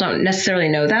lot of people don't necessarily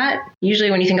know that.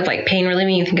 Usually when you think of like pain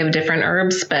relieving, you think of different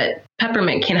herbs, but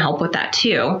peppermint can help with that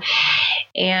too.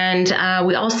 And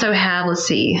we also have, let's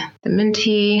see, the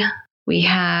minty, we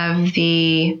have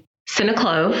the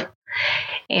cinnaclove.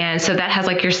 And so that has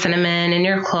like your cinnamon and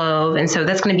your clove. And so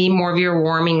that's going to be more of your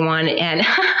warming one. And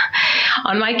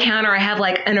on my counter, I have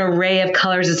like an array of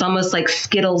colors. It's almost like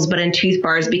Skittles, but in tooth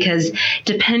bars, because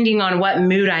depending on what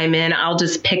mood I'm in, I'll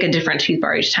just pick a different tooth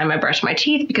bar each time I brush my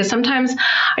teeth, because sometimes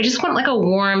I just want like a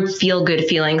warm, feel good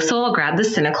feeling. So I'll grab the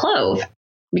cinnaclove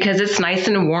because it's nice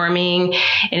and warming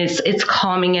and it's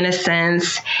calming in a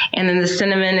sense. And then the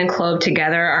cinnamon and clove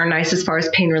together are nice as far as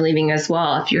pain relieving as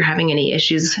well, if you're having any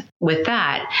issues with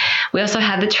that. We also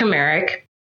have the turmeric,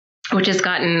 which has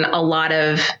gotten a lot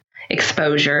of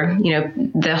exposure. You know,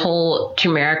 the whole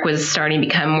turmeric was starting to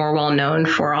become more well known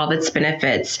for all of its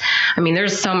benefits. I mean,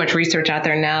 there's so much research out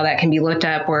there now that can be looked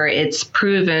up where it's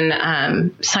proven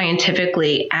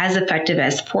scientifically as effective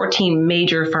as 14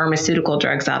 major pharmaceutical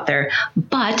drugs out there,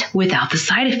 but without the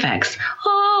side effects.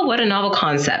 Oh, what a novel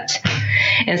concept.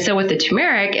 And so with the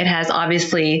turmeric, it has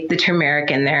obviously the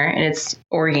turmeric in there and it's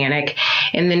organic.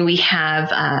 And then we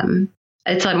have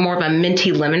it's like more of a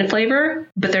minty lemon flavor,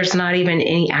 but there's not even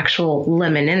any actual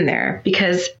lemon in there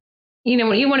because you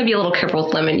want to be a little careful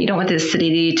with lemon. You don't want the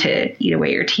acidity to eat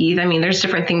away your teeth. I mean, there's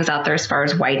different things out there as far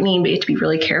as whitening, but you have to be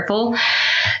really careful.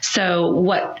 So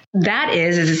what that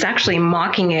is it's actually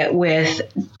mocking it with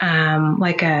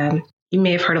you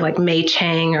may have heard of like Mei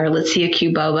Chang or Litsea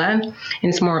cuboba. And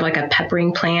it's more of like a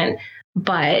peppering plant,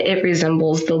 but it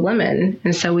resembles the lemon.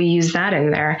 And so we use that in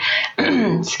there.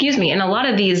 Excuse me. And a lot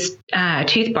of these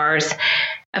tooth bars,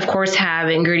 of course, have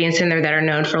ingredients in there that are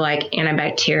known for like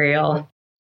antibacterial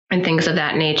and things of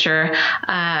that nature.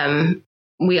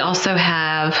 We actually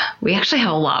have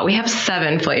a lot. We have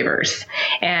 7 flavors,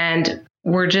 and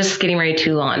we're just getting ready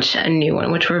to launch a new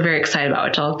one, which we're very excited about,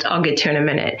 which I'll get to in a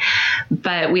minute.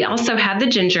 But we also have the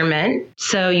ginger mint.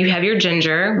 So you have your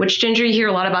ginger, which ginger, you hear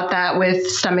a lot about that with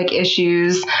stomach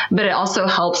issues, but it also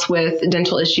helps with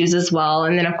dental issues as well.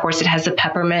 And then, of course, it has the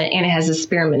peppermint and it has the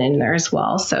spearmint in there as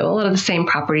well. So a lot of the same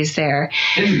properties there.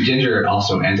 Isn't ginger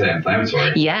also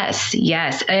anti-inflammatory? Yes.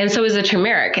 And so is the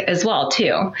turmeric as well,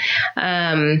 too.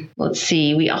 Let's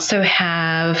see. We also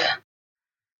have...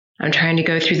 I'm trying to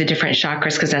go through the different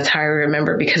chakras because that's how I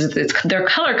remember, because they're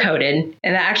color coded,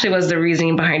 and that actually was the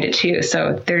reasoning behind it too.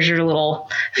 So there's your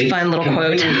fun little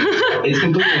quote. It's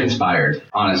completely inspired,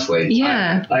 honestly.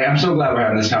 Yeah. I'm so glad we're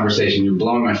having this conversation. You're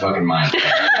blowing my fucking mind.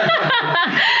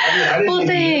 I didn't even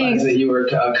realize that you were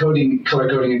color coding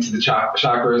into the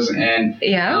chakras, and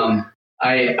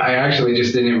I actually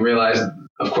just didn't realize.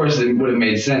 Of course, it would have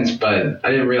made sense, but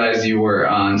I didn't realize you were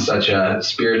on such a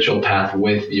spiritual path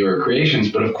with your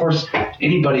creations. But of course,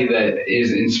 anybody that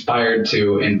is inspired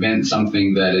to invent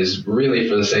something that is really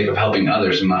for the sake of helping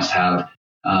others must have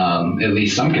at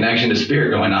least some connection to spirit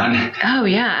going on. Oh,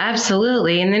 yeah,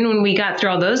 absolutely. And then when we got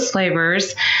through all those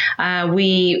flavors,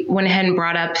 we went ahead and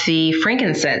brought up the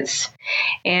frankincense.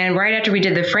 And right after we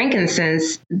did the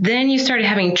frankincense, then you started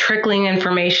having trickling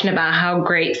information about how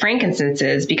great frankincense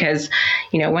is, because,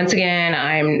 once again,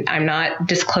 I'm not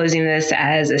disclosing this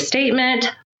as a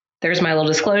statement. There's my little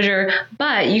disclosure,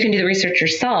 but you can do the research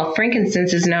yourself.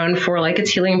 Frankincense is known for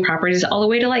its healing properties all the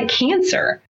way to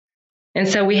cancer. And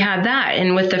so we have that.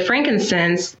 And with the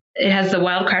frankincense, it has the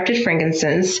wild-crafted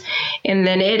frankincense, and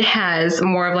then it has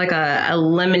more of a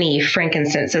lemony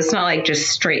frankincense. So it's not just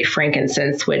straight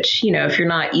frankincense, which, if you're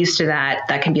not used to that,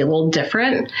 that can be a little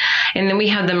different. And then we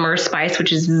have the myrrh spice,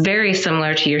 which is very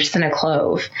similar to your senna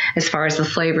clove as far as the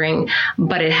flavoring,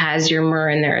 but it has your myrrh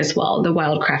in there as well, the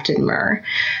wild-crafted myrrh.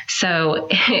 So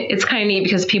it's kind of neat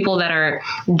because people that are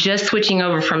just switching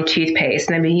over from toothpaste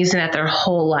and they've been using that their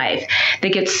whole life, they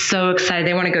get so excited.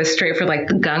 They want to go straight for the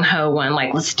gung-ho one,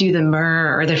 let's do the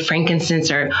myrrh or the frankincense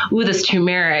or this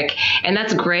turmeric. And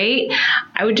that's great.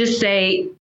 I would just say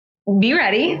be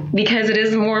ready, because it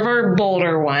is more of a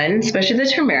bolder one, especially the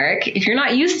turmeric. If you're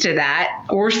not used to that,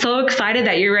 we're so excited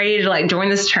that you're ready to join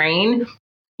this train.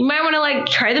 You might want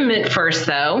to try the mint first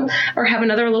though, or have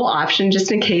another little option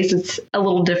just in case it's a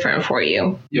little different for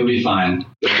you. You'll be fine.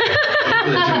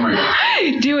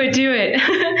 Do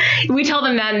it. We tell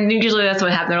them that, and usually that's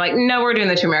what happens. They're like, no, we're doing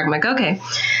the turmeric. I'm like, okay.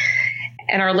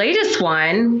 And our latest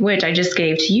one, which I just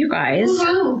gave to you guys,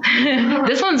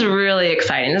 this one's really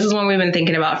exciting. This is one we've been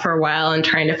thinking about for a while and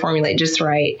trying to formulate just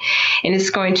right. And it's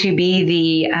going to be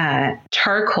the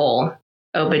charcoal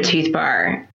Opa Tooth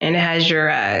Bar. And it has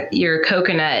your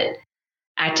coconut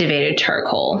activated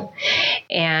charcoal.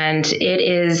 And it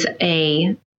is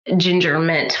a ginger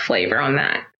mint flavor on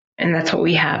that. And that's what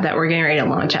we have that we're getting ready to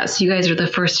launch out. So you guys are the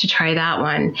first to try that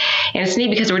one. And it's neat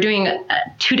because we're doing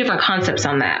 2 different concepts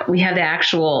on that. We have the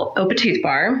actual Opa Tooth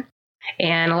Bar.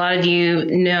 And a lot of you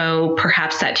know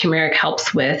perhaps that turmeric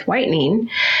helps with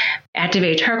whitening.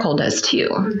 Activated charcoal does too.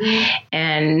 Mm-hmm.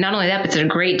 And not only that, but it's a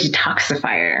great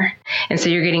detoxifier. And so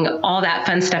you're getting all that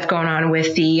fun stuff going on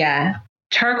with the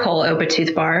charcoal Opa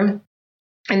Tooth Bar.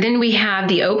 And then we have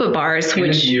the Opa Bars,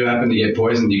 which... if you happen to get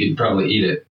poisoned, you could probably eat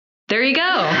it. There you go.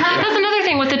 That's another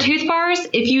thing with the tooth bars.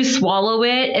 If you swallow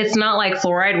it, it's not like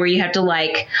fluoride where you have to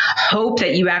hope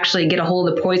that you actually get a hold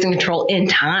of the poison control in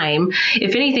time.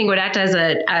 If anything, it would act as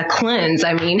a cleanse.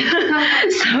 I mean, so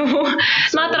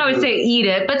not that I would say eat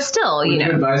it, but still, you know. I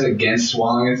advise against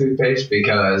swallowing a toothpaste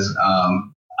because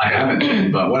I haven't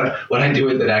been, but what I do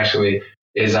with it actually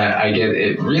is I get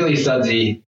it really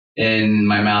sudsy in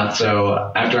my mouth.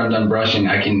 So after I'm done brushing,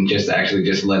 I can just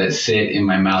let it sit in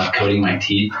my mouth, coating my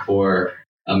teeth for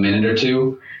a minute or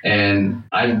two. And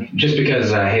just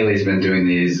because Haley's been doing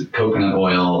these coconut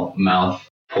oil mouth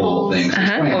pull things.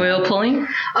 Oil pulling?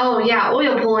 Oh, yeah,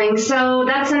 oil pulling. So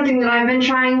that's something that I've been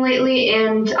trying lately,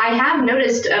 and I have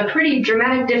noticed a pretty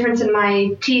dramatic difference in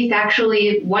my teeth,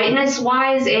 actually,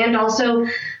 whiteness-wise, and also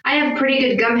I I have pretty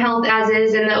good gum health as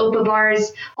is, and the OPA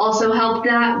bars also help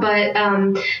that, but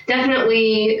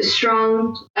definitely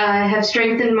strong, have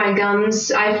strengthened my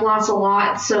gums. I floss a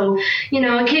lot, so,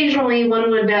 occasionally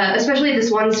one would, especially this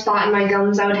one spot in my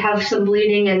gums, I would have some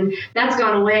bleeding, and that's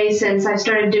gone away since I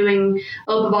started doing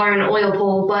OPA bar and oil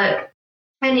pull, but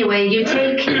anyway, you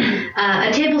take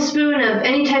a tablespoon of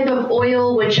any type of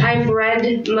oil, which I've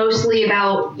read mostly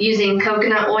about using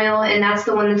coconut oil, and that's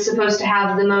the one that's supposed to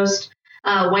have the most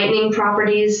whitening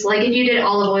properties. Like if you did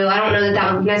olive oil, I don't know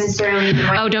that would necessarily be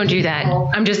Oh, don't do that.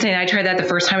 I'm just saying, I tried that the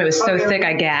first time. It was so thick,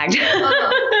 I gagged.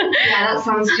 Oh, yeah, that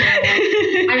sounds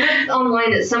terrible. I read online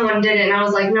that someone did it, and I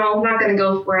was like, no, I'm not going to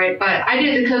go for it. But I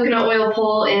did the coconut oil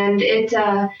pull, and it...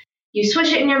 you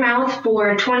swish it in your mouth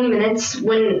for 20 minutes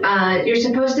when you're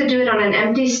supposed to do it on an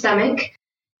empty stomach,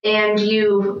 and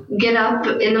you get up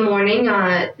in the morning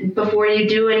before you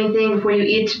do anything, before you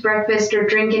eat breakfast or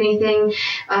drink anything,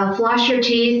 floss your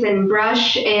teeth and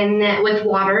brush with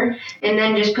water, and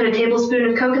then just put a tablespoon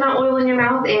of coconut oil in your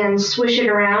mouth and swish it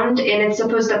around, and it's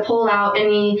supposed to pull out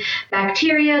any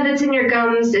bacteria that's in your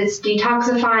gums. It's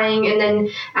detoxifying, and then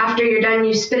after you're done,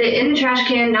 you spit it in the trash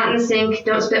can, not in the sink.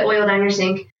 Don't spit oil down your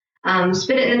sink.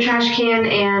 Spit it in the trash can,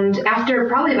 and after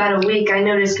probably about a week, I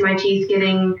noticed my teeth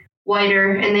getting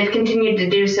whiter, and they've continued to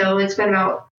do so. I've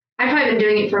probably been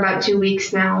doing it for about 2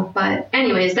 weeks now, but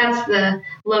anyways, that's the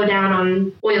lowdown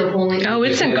on oil pulling. Oh,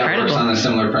 it's incredible. That works on a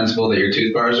similar principle that your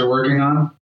tooth bars are working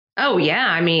on? Oh, yeah.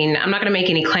 I mean, I'm not going to make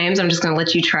any claims. I'm just going to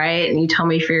let you try it, and you tell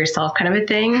me for yourself kind of a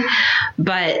thing.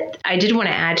 But I did want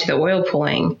to add to the oil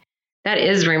pulling. That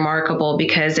is remarkable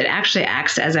because it actually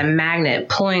acts as a magnet,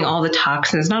 pulling all the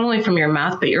toxins, not only from your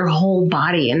mouth, but your whole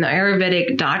body. And the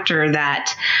Ayurvedic doctor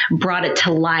that brought it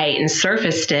to light and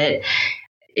surfaced it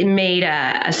made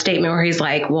a statement where he's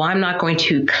like, well, I'm not going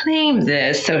to claim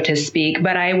this, so to speak,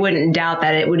 but I wouldn't doubt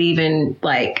that it would even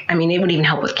it would even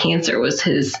help with cancer was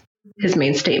his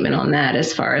main statement on that,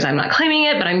 as far as I'm not claiming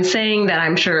it, but I'm saying that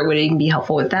I'm sure it would even be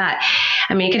helpful with that.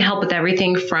 I mean, it can help with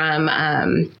everything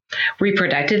from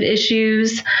reproductive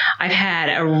issues. I've had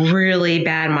a really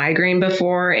bad migraine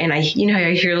before, and I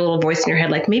hear the little voice in your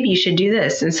head like, maybe you should do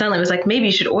this. And suddenly it was like, maybe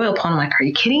you should oil pull. I'm like, are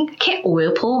you kidding? I can't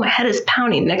oil pull. My head is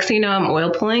pounding. Next thing you know, I'm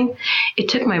oil pulling. It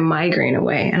took my migraine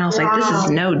away. And I was like, this is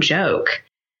no joke.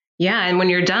 Yeah. And when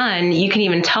you're done, you can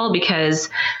even tell because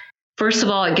first of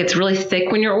all, it gets really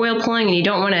thick when you're oil pulling, and you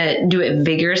don't want to do it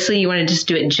vigorously. You want to just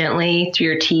do it gently through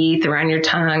your teeth, around your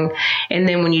tongue. And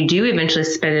then when you do eventually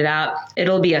spit it out,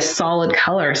 it'll be a solid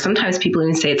color. Sometimes people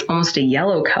even say it's almost a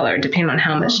yellow color, depending on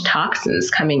how much toxin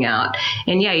is coming out.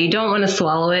 And yeah, you don't want to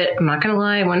swallow it. I'm not going to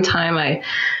lie. One time I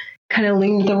kind of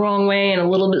leaned the wrong way and a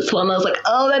little bit swollen. I was like,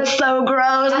 oh, that's so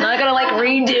gross. I'm not going to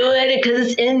redo it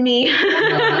because it's in me.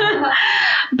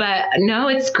 But no,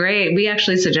 it's great. We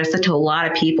actually suggest it to a lot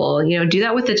of people, do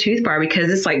that with the tooth bar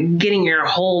because it's like getting your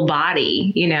whole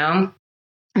body, and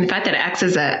the fact that it acts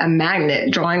as a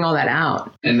magnet, drawing all that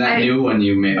out. And that new one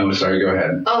you made, oh, sorry, go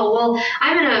ahead. Oh, well,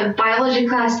 I'm in a biology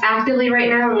class actively right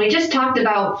now, and we just talked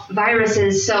about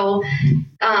viruses. So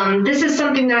this is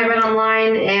something that I read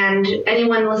online, and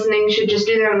anyone listening should just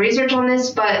do their own research on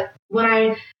this. But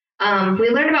when we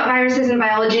learned about viruses in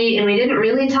biology, and we didn't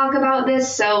really talk about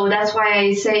this, so that's why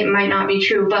I say it might not be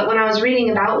true. But when I was reading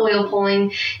about oil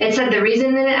pulling, it said the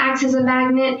reason that it acts as a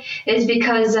magnet is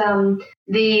because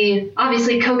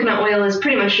obviously coconut oil is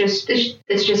pretty much it's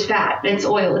just fat. It's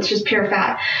oil. It's just pure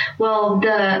fat. Well,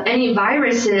 any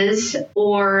viruses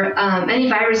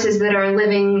that are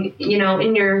living,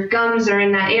 in your gums or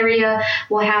in that area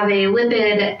will have a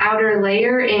lipid outer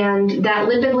layer, and that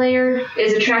lipid layer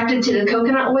is attracted to the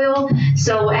coconut oil.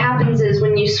 So what happens is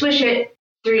when you swish it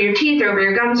through your teeth or over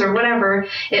your gums or whatever,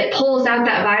 it pulls out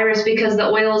that virus because the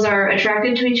oils are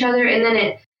attracted to each other, and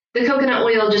then the coconut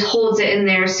oil just holds it in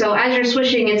there. So as you're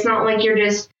swishing, it's not like you're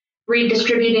just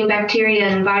redistributing bacteria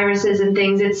and viruses and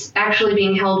things. It's actually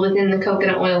being held within the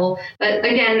coconut oil. But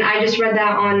again, I just read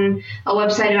that on a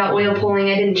website about oil pulling.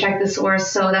 I didn't check the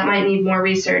source, so that might need more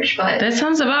research. But that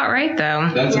sounds about right, though.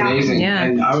 That's amazing. Yeah.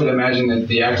 And I would imagine that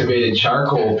the activated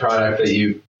charcoal product that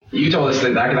you told us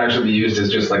that could actually be used as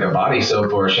just like a body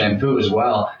soap or a shampoo as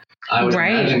well. I would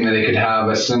imagine that it could have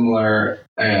a similar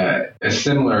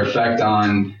effect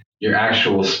on your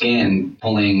actual skin,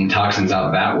 pulling toxins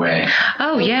out that way.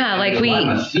 Oh yeah, my feet.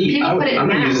 I'm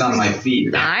gonna use it on my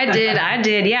feet. I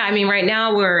did. Yeah, I mean, right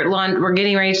now we're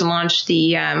getting ready to launch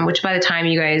the which by the time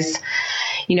you guys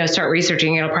start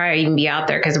researching, it'll probably even be out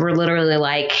there because we're literally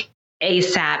like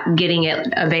ASAP getting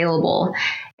it available.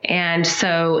 And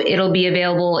so it'll be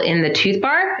available in the tooth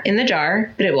bar, in the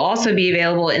jar, but it will also be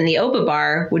available in the OPA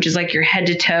bar, which is like your head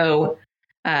to toe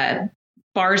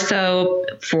bar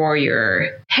soap for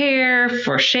your hair,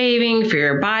 for shaving, for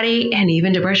your body, and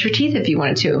even to brush your teeth if you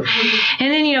wanted to.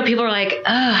 And then, people are like,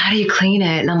 oh, how do you clean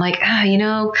it? And I'm like,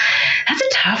 that's a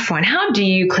tough one. How do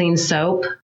you clean soap?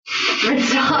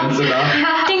 Rinse it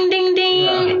off. Ding, ding, ding.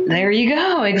 Yeah. There you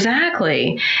go.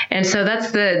 Exactly. And so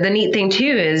that's the neat thing too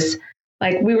is,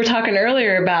 like we were talking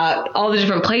earlier about all the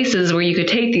different places where you could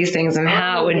take these things and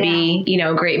how it would be,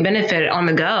 a great benefit on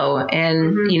the go.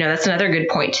 And, that's another good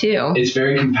point too. It's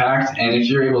very compact. And if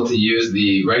you're able to use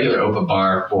the regular OPA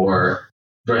bar for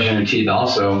brushing your teeth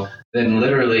also, then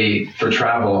literally for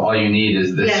travel, all you need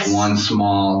is this one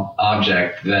small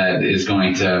object that is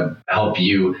going to help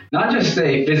you not just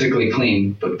stay physically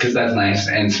clean, because that's nice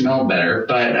and smell better,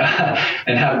 but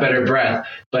and have better breath,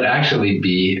 but actually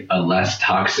be a less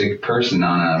toxic person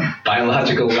on a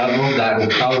biological level that will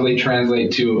probably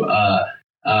translate to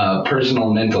a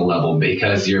personal mental level,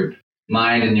 because your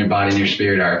mind and your body and your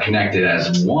spirit are connected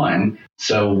as one.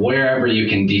 So wherever you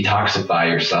can detoxify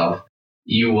yourself,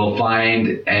 you will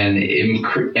find an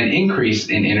increase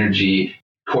in energy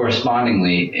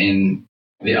correspondingly in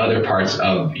the other parts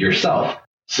of yourself.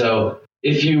 So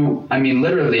if you,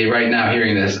 literally right now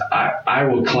hearing this, I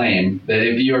will claim that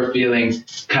if you are feeling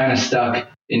kind of stuck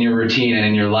in your routine and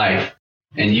in your life,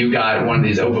 and you got one of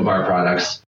these OPA bar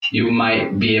products, you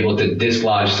might be able to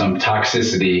dislodge some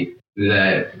toxicity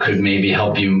that could maybe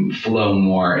help you flow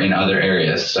more in other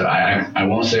areas. So I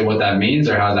won't say what that means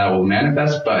or how that will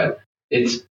manifest, but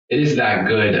it is that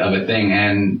good of a thing.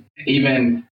 And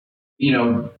even,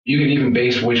 you could even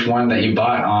base which one that you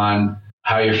bought on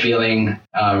how you're feeling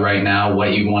right now,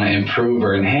 what you want to improve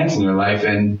or enhance in your life,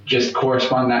 and just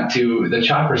correspond that to the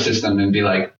chakra system and be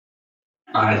like,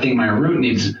 I think my root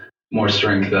needs more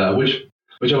strength.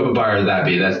 Which OPA bar would that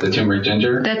be? That's the turmeric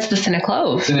ginger? That's the Cinnamon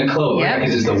Clove. Cinnamon Clove, Yep.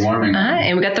 because it's the warming.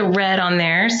 And we got the red on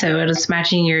there, so it's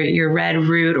matching your red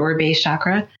root or base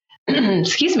chakra.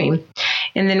 Excuse me.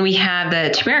 And then we have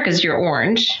the turmeric is your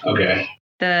orange. Okay.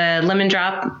 The lemon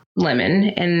drop,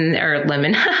 lemon,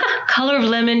 color of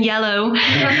lemon, yellow,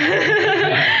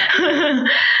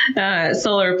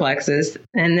 solar plexus.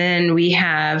 And then we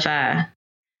have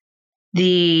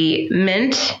the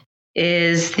mint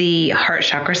is the heart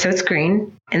chakra, so it's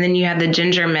green. And then you have the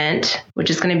ginger mint, which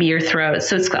is going to be your throat.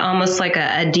 So it's almost like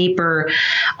a deeper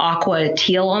aqua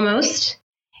teal almost.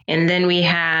 And then we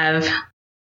have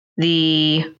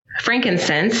the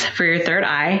frankincense for your third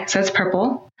eye. So that's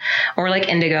purple or like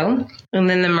indigo. And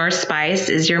then the myrrh spice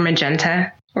is your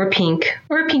magenta or pink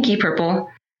or pinky purple.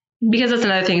 Because that's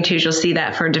another thing too, you'll see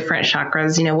that for different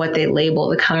chakras, what they label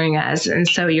the coloring as. And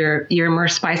so your myrrh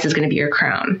spice is going to be your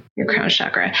crown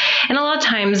chakra. And a lot of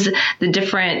times the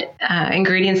different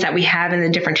ingredients that we have in the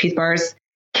different tooth bars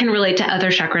can relate to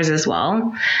other chakras as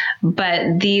well.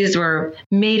 But these were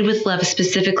made with love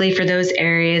specifically for those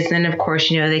areas. And of course,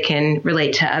 they can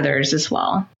relate to others as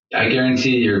well. I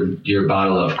guarantee your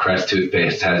bottle of Crest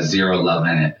toothpaste has zero love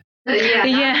in it.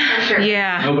 Yeah, for sure.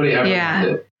 Yeah. Nobody ever loved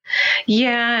it.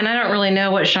 Yeah, and I don't really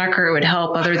know what chakra it would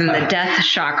help other than the death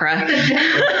chakra.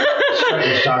 Shut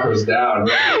your chakras down.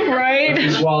 Right? If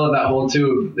you swallow that whole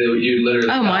tube, you literally...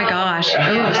 Oh my gosh.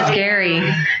 Oh, scary.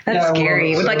 That's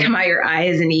scary. It would come out your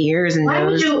eyes and ears and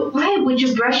nose. Why would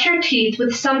you brush your teeth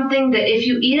with something that if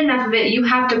you eat enough of it, you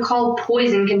have to call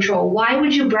poison control? Why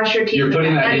would you brush your teeth You're with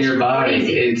putting that in your body.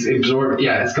 Crazy. It's absorbed.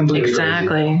 Yeah, it's completely Exactly.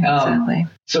 crazy. Exactly.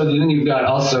 So then you've got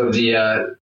also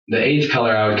the 8th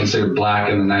color I would consider black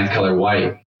and the 9th color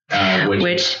white,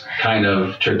 which kind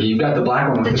of tricky. You've got the black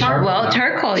one with the charcoal. Well,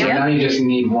 charcoal, so yeah. Now you just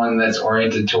need one that's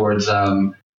oriented towards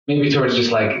maybe towards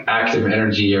just like active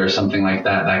energy or something like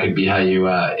that. That could be how you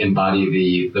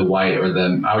embody the white, or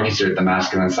I would consider it the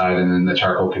masculine side, and then the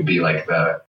charcoal could be like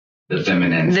the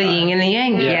feminine The side. yin and the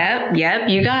yang. Yeah. Yep.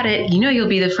 You got it. You'll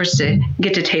be the first to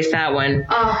get to taste that one.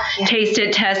 Oh, yeah. Taste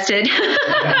it, test it.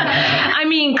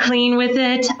 Clean with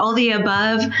it, all the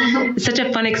above. It's such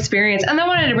a fun experience. And I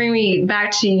wanted to bring me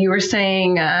back to, you were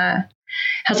saying, how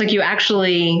it's like you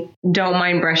actually don't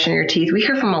mind brushing your teeth. We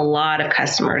hear from a lot of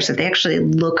customers that they actually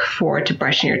look forward to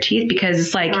brushing your teeth, because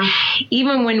it's like,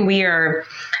 even when we are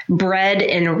bred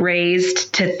and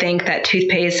raised to think that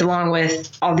toothpaste, along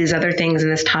with all these other things in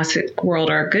this toxic world,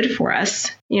 are good for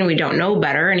us, we don't know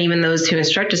better. And even those who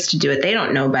instruct us to do it, they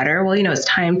don't know better. Well, it's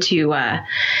time to,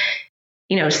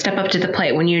 step up to the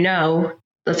plate when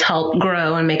let's help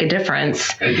grow and make a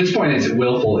difference. At this point, it's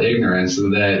willful ignorance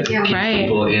that keeps Right.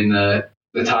 people in the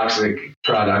toxic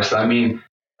products. Of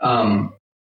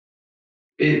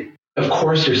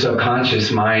course, your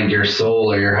subconscious mind, your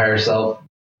soul, or your higher self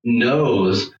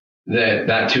knows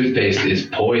that toothpaste is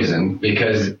poison,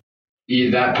 because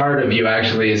that part of you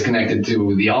actually is connected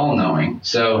to the all-knowing.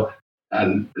 So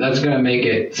that's going to make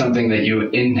it something that you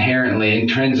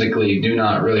intrinsically do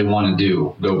not really want to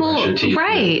do. Go brush your teeth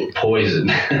with poison.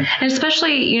 And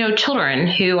especially, children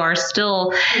who are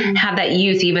still have that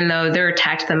youth, even though they're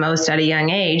attacked the most at a young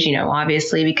age,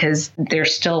 obviously because they're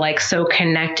still like so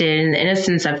connected in the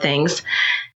innocence of things.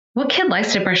 What kid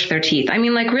likes to brush their teeth? I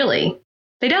mean, like, really?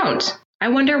 They don't. I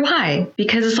wonder why,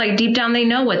 because it's like deep down, they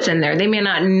know what's in there. They may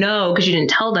not know because you didn't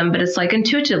tell them, but it's like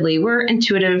intuitively, we're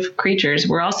intuitive creatures.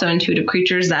 We're also intuitive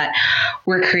creatures that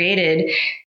were created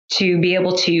to be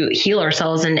able to heal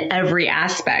ourselves in every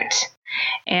aspect.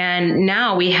 And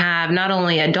now we have not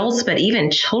only adults, but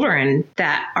even children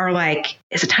that are like,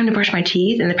 is it time to brush my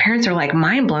teeth? And the parents are like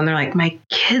mind blown. They're like, my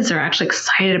kids are actually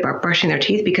excited about brushing their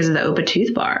teeth because of the Opa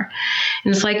Tooth Bar.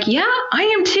 And it's like, yeah, I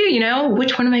am too.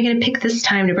 Which one am I going to pick this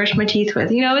time to brush my teeth with?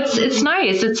 It's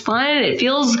nice. It's fun. It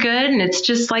feels good. And it's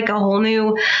just like a whole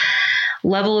new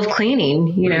level of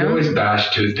cleaning, We always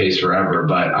bash toothpaste forever,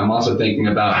 but I'm also thinking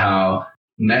about how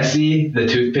messy the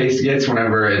toothpaste gets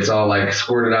whenever it's all like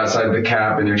squirted outside the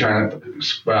cap and you're trying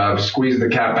to squeeze the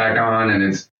cap back on and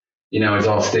it's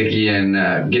all sticky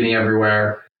and getting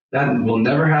everywhere. That will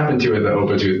never happen to the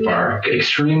Opa Tooth Bar.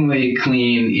 Extremely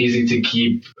clean, easy to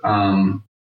keep from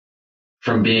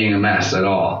being a mess at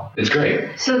all. It's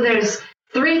great. So there's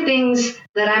 3 things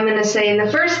that I'm going to say. And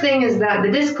the first thing is that the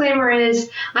disclaimer is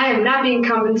I am not being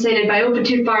compensated by Opa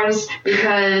Tooth Bars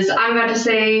because I'm about to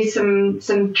say some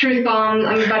truth bombs.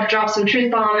 I'm about to drop some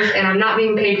truth bombs and I'm not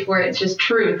being paid for it. It's just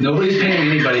truth. Nobody's paying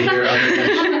anybody here.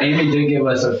 Amy did give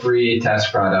us a free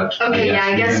test product. Okay,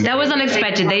 I guess. That was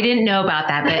unexpected. They didn't know about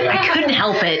that, but I couldn't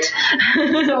help it.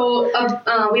 So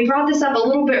we brought this up a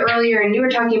little bit earlier and you were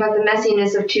talking about the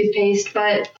messiness of toothpaste,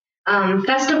 but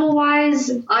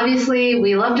festival-wise, obviously,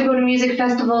 we love to go to music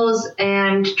festivals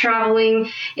and traveling,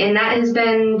 and that has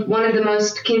been one of the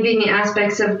most convenient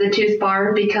aspects of the Tooth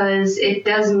Bar because it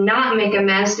does not make a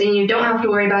mess, and you don't have to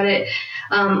worry about it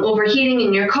overheating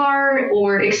in your car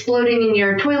or exploding in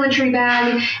your toiletry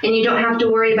bag, and you don't have to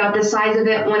worry about the size of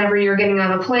it whenever you're getting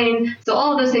on a plane. So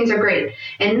all of those things are great.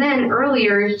 And then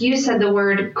earlier, you said the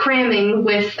word cramming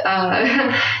with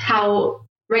how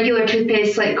regular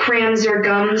toothpaste like crams your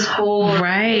gums whole,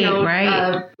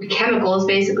 chemicals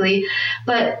basically.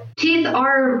 But teeth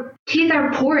are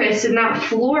porous, and that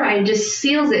fluoride just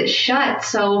seals it shut.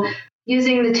 So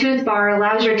using the Tooth Bar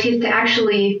allows your teeth to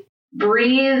actually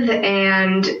breathe,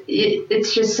 and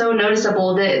it's just so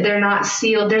noticeable that they're not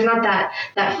sealed. There's not that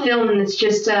film that's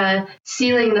just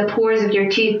sealing the pores of your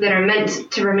teeth that are meant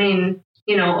to remain,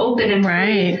 open and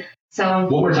free. So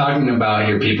what we're talking about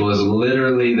here, people, is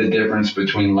literally the difference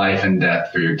between life and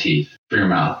death for your teeth, for your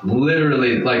mouth.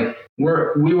 Literally, like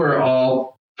we were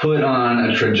all put on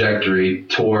a trajectory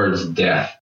towards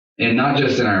death, and not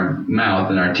just in our mouth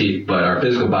and our teeth, but our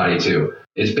physical body too.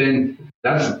 It's been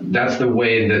that's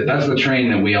the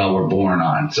train that we all were born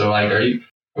on. So like, are we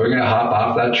gonna hop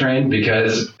off that train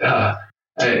because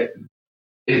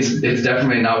it's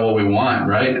definitely not what we want,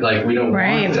 right? Like we don't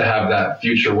want to have that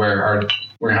future where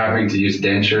we're having to use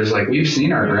dentures. Like we've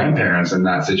seen our grandparents in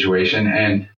that situation,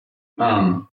 and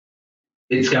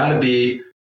it's got to be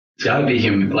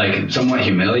like somewhat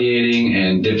humiliating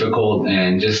and difficult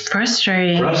and just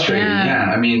frustrating.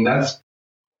 Yeah. I mean,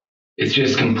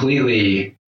 it's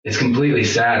completely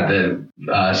sad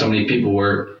that so many people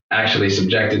were actually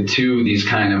subjected to these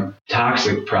kind of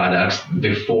toxic products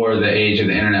before the age of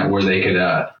the internet, where they could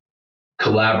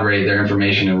collaborate their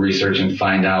information and research and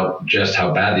find out just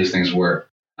how bad these things were.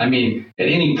 I mean, at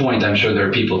any point, I'm sure there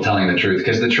are people telling the truth,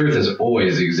 because the truth has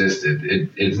always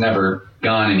existed. It's never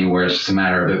gone anywhere. It's just a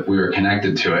matter of if we were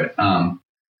connected to it.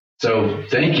 So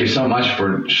thank you so much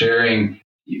for sharing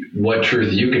what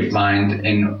truth you could find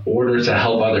in order to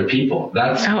help other people.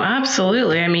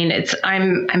 Absolutely. I mean,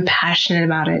 I'm passionate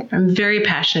about it. I'm very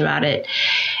passionate about it.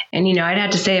 And, I'd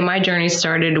have to say my journey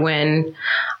started when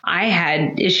I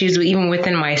had issues even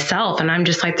within myself. And I'm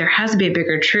just like, there has to be a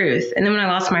bigger truth. And then when I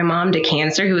lost my mom to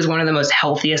cancer, who was one of the most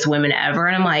healthiest women ever,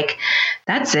 and I'm like,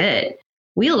 that's it.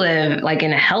 We live like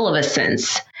in a hell of a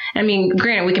sense. I mean,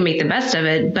 granted, we can make the best of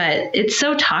it, but it's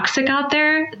so toxic out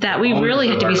there that we really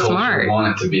have to be smart.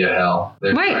 Want it to be a hell.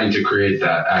 They're trying to create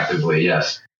that actively.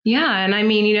 Yes. Yeah. And I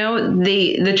mean,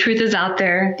 the truth is out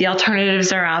there. The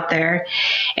alternatives are out there.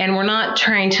 And we're not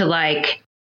trying to like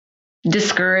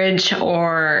discourage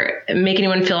or make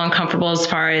anyone feel uncomfortable as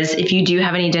far as if you do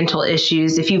have any dental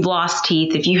issues, if you've lost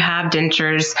teeth, if you have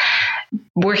dentures,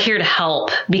 we're here to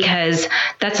help. Because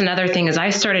that's another thing is I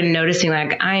started noticing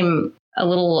like I'm a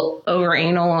little over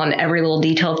anal on every little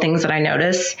detail of things that I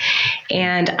notice.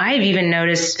 And I've even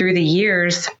noticed through the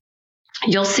years,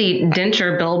 you'll see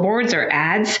denture billboards or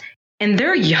ads, And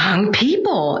they're young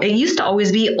people. It used to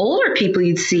always be older people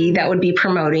you'd see that would be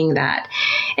promoting that.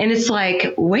 And it's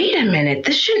like, wait a minute,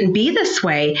 this shouldn't be this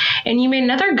way. And you made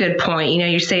another good point.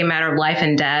 You say a matter of life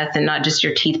and death and not just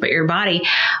your teeth, but your body.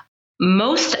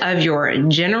 Most of your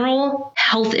general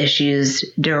health issues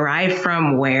derive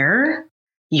from where?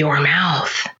 Your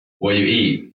mouth. What you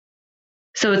eat.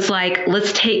 So it's like,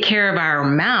 let's take care of our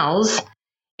mouths.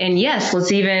 And yes,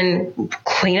 let's even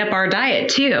clean up our diet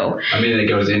too. I mean, it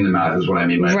goes in the mouth is what I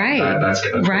mean by right. That's a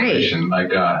correlation.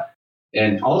 Like,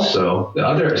 and also the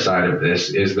other side of this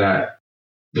is that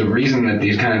the reason that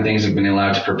these kind of things have been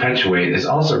allowed to perpetuate is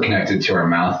also connected to our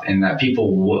mouth, and that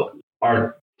people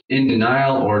are in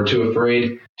denial or too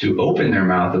afraid to open their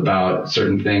mouth about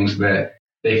certain things that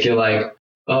they feel like,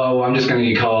 oh, I'm just going to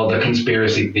be called a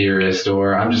conspiracy theorist,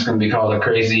 or I'm just going to be called a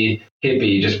crazy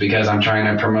hippie just because I'm trying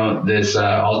to promote this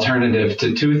alternative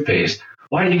to toothpaste.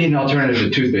 Why do you need an alternative to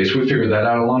toothpaste? We figured that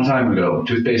out a long time ago.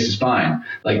 Toothpaste is fine.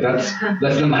 Like that's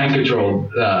the mind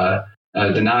controlled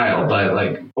denial. But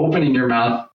like opening your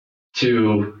mouth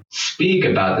to speak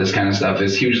about this kind of stuff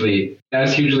is hugely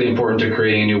important to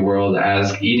creating a new world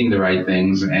as eating the right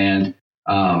things and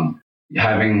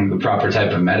having the proper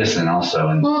type of medicine also.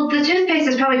 And well, the toothpaste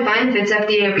is probably fine if it's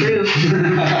FDA approved.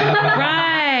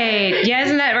 Right. Yeah,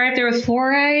 isn't that right there with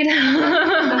fluoride?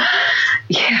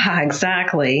 Yeah,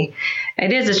 exactly.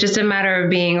 It is. It's just a matter of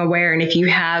being aware. And if you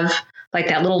have like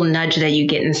that little nudge that you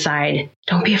get inside,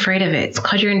 don't be afraid of it. It's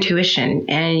called your intuition.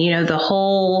 And, the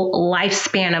whole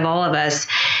lifespan of all of us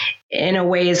in a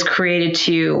way is created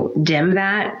to dim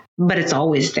that, but it's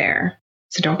always there.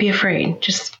 So don't be afraid.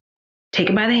 Just take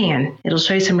it by the hand. It'll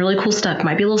show you some really cool stuff. It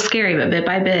might be a little scary, but bit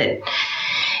by bit,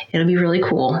 it'll be really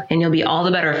cool. And you'll be all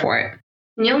the better for it.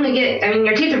 You only get,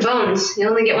 your teeth are bones. You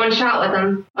only get one shot with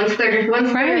them. Once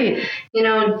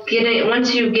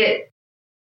you get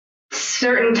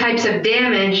certain types of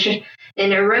damage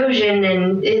and erosion,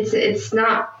 and it's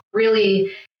not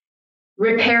really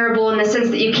repairable in the sense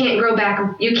that you can't grow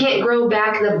back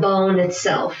the bone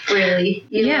itself, really.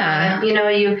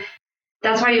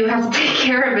 That's why you have to take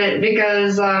care of it,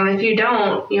 because if you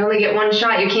don't, you only get one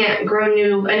shot. You can't grow a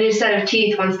new set of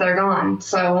teeth once they're gone.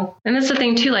 So, and that's the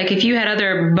thing too. Like if you had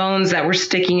other bones that were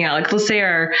sticking out, like let's say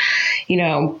our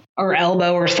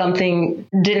elbow or something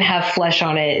didn't have flesh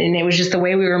on it, and it was just the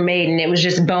way we were made, and it was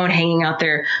just bone hanging out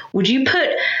there. Would you put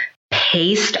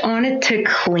paste on it to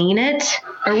clean it,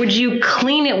 or would you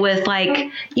clean it with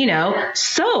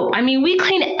soap? I mean, we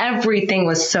clean everything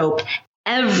with soap.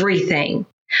 Everything.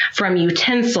 From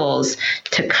utensils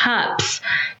to cups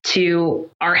to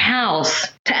our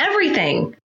house to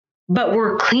everything. But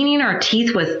we're cleaning our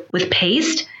teeth with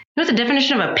paste. You know what the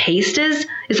definition of a paste is?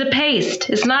 It's a paste.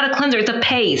 It's not a cleanser. It's a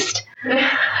paste. The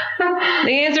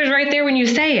answer is right there when you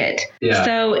say it. Yeah.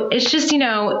 So it's just,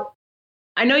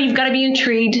 I know you've got to be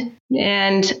intrigued,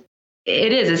 and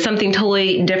it's something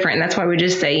totally different. And that's why we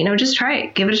just say, just try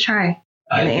it. Give it a try.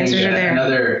 And the answers are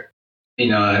there.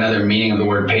 Another meaning of the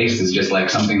word paste is just like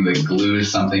something that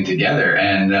glues something together.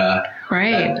 And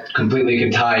that completely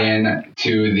could tie in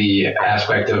to the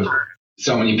aspect of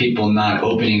so many people not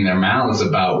opening their mouths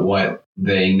about what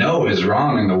they know is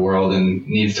wrong in the world and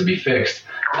needs to be fixed.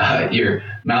 Your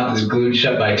mouth is glued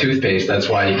shut by toothpaste. That's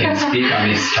why you can't speak on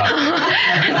these topics.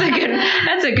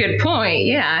 That's a good point.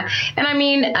 Yeah. And I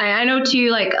mean, I know too,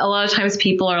 like a lot of times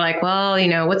people are like, well,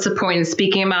 what's the point in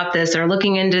speaking about this or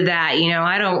looking into that?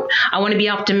 I want to be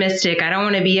optimistic. I don't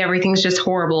want to be everything's just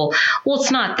horrible. Well,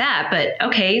 it's not that, but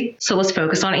okay. So let's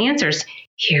focus on answers.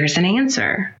 Here's an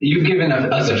answer. You've given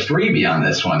us a freebie on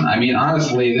this one. I mean,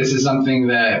 honestly, this is something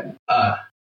that,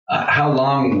 how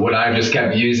long would I have just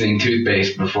kept using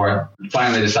toothpaste before I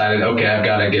finally decided, okay, I've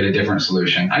got to get a different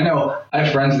solution? I know I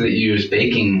have friends that use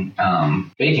baking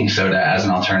soda as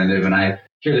an alternative, and I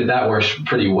hear that works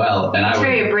pretty well. And it's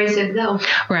very abrasive, though.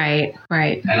 Right.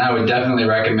 And I would definitely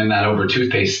recommend that over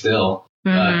toothpaste still.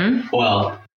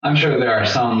 Well, I'm sure there are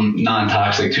some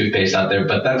non-toxic toothpaste out there,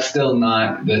 but that's still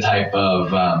not the type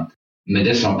of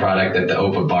medicinal product that the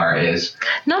OPA bar is.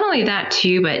 Not only that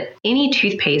too, but any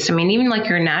toothpaste, I mean, even like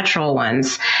your natural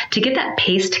ones, to get that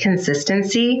paste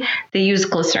consistency, they use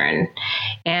glycerin.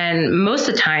 And most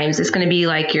of the times it's going to be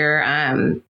like your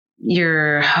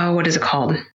what is it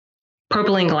called?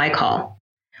 Propylene glycol,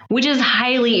 which is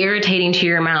highly irritating to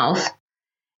your mouth.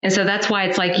 And so that's why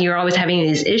it's like you're always having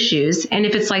these issues. And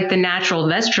if it's like the natural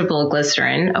vegetable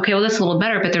glycerin, okay, well, that's a little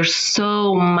better, but there's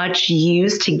so much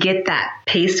used to get that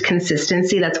paste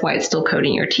consistency. That's why it's still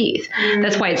coating your teeth.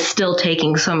 That's why it's still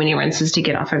taking so many rinses to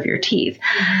get off of your teeth.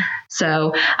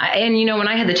 So, and you know, when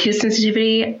I had the tooth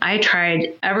sensitivity, I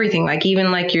tried everything, like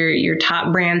even like your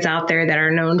top brands out there that are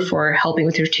known for helping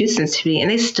with your tooth sensitivity, and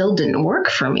they still didn't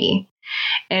work for me.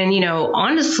 And, you know,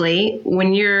 honestly,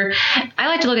 I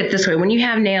like to look at it this way. When you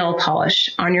have nail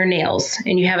polish on your nails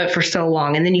and you have it for so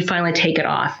long and then you finally take it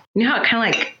off, you know how it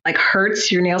kind of like hurts,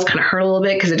 your nails kind of hurt a little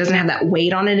bit because it doesn't have that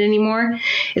weight on it anymore.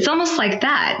 It's almost like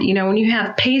that. You know, when you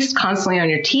have paste constantly on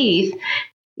your teeth,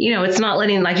 you know, it's not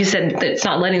letting, like you said, it's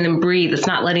not letting them breathe. It's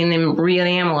not letting them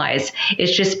re-enamelize.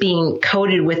 It's just being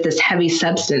coated with this heavy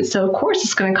substance. So, of course,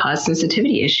 it's going to cause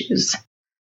sensitivity issues.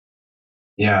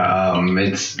 Yeah,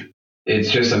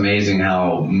 it's just amazing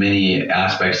how many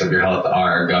aspects of your health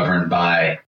are governed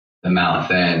by the mouth.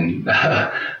 And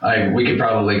we could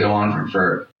probably go on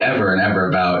for forever and ever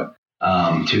about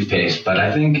toothpaste. But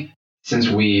I think since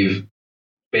we've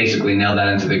basically nailed that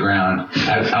into the ground,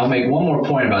 I'll make one more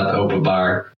point about the OPA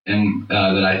bar and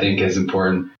that I think is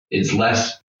important. It's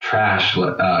less trash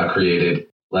created,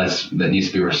 less that needs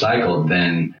to be recycled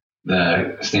than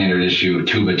the standard issue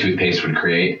tube of toothpaste would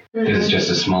create, because it's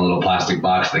just a small little plastic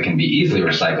box that can be easily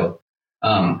recycled.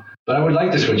 But I would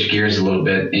like to switch gears a little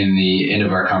bit in the end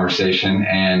of our conversation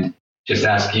and just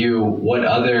ask you, what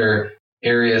other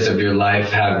areas of your life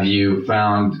have you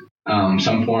found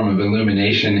some form of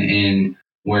illumination in,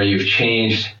 where you've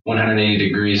changed 180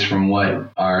 degrees from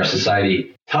what our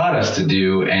society taught us to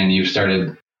do and you've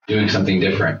started doing something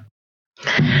different?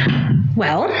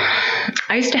 Well,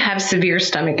 I used to have severe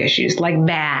stomach issues, like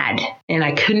bad, and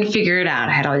I couldn't figure it out.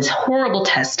 I had all these horrible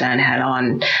tests done, had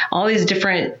on all these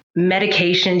different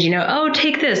medications, you know, oh,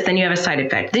 take this, then you have a side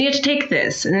effect. Then you have to take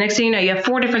this. And the next thing you know, you have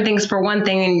 4 different things for one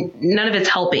thing and none of it's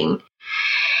helping.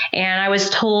 And I was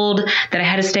told that I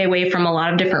had to stay away from a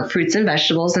lot of different fruits and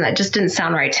vegetables, and that just didn't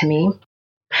sound right to me.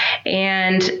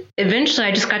 And eventually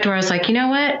I just got to where I was like, you know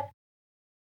what?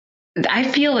 I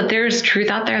feel that there's truth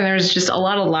out there and there's just a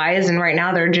lot of lies. And right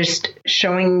now they're just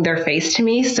showing their face to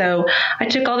me. So I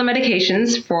took all the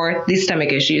medications for these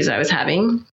stomach issues I was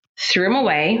having, threw them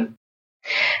away.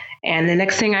 And the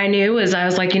next thing I knew is I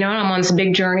was like, you know what, I'm on this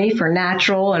big journey for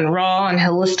natural and raw and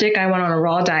holistic. I went on a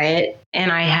raw diet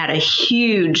and I had a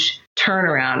huge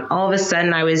turnaround. All of a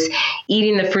sudden I was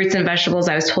eating the fruits and vegetables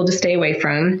I was told to stay away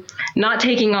from, not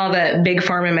taking all the big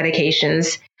pharma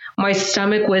medications. My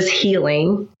stomach was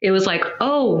healing. It was like,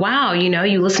 oh, wow, you know,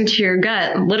 you listen to your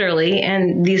gut, literally,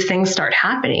 and these things start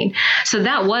happening. So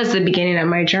that was the beginning of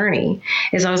my journey,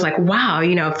 is I was like, wow,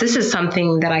 you know, if this is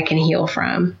something that I can heal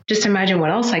from, just imagine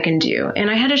what else I can do. And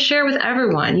I had to share with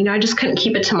everyone. You know, I just couldn't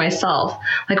keep it to myself.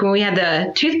 Like when we had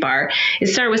the tooth bar, it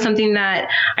started with something that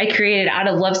I created out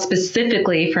of love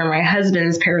specifically for my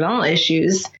husband's periodontal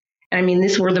issues. I mean,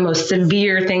 these were the most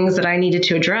severe things that I needed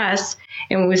to address.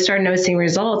 And when we started noticing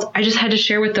results, I just had to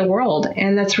share with the world.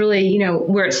 And that's really, you know,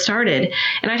 where it started.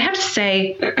 And I'd have to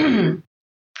say,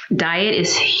 diet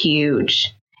is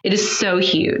huge. It is so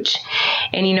huge.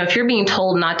 And, you know, if you're being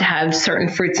told not to have certain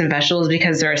fruits and vegetables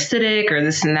because they're acidic or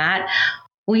this and that,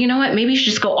 well, you know what? Maybe you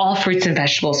should just go all fruits and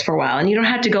vegetables for a while. And you don't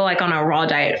have to go like on a raw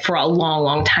diet for a long,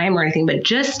 long time or anything, but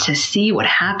just to see what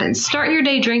happens. Start your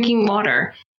day drinking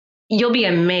water. You'll be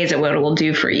amazed at what it will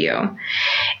do for you.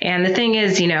 And the thing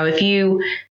is, you know, if you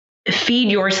feed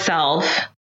yourself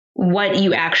what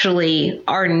you actually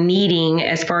are needing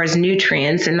as far as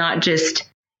nutrients and not just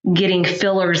getting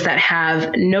fillers that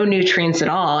have no nutrients at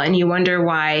all, and you wonder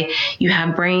why you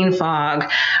have brain fog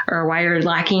or why you're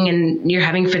lacking and you're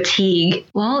having fatigue,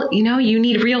 well, you know, you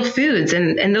need real foods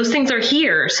and those things are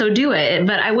here. So do it.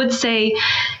 But I would say,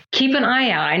 keep an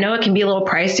eye out. I know it can be a little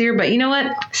pricier, but you know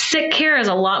what? Sick care is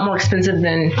a lot more expensive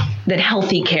than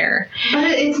healthy care.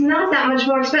 But it's not that much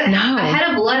more expensive. No. A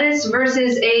head of lettuce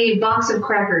versus a box of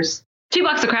crackers. 2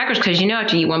 boxes of crackers, because you know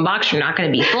after you eat 1 box, you're not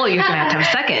going to be full. You're going to have a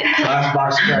second. Last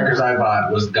box of crackers I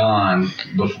bought was gone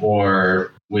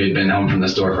before we had been home from the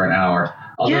store for an hour.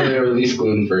 Although they were at least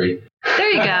gluten-free.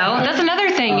 There you go. That's another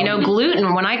thing, you know,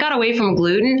 gluten. When I got away from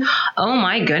gluten, oh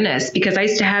my goodness, because I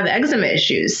used to have eczema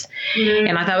issues.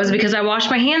 And I thought it was because I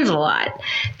washed my hands a lot.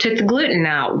 Took the gluten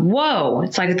out. Whoa.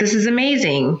 It's like, this is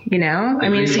amazing, you know? I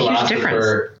mean, it's a huge difference.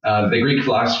 The Greek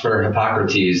philosopher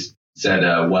Hippocrates said,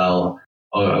 a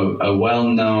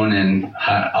well-known and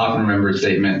often remembered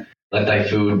statement, let thy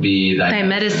food be thy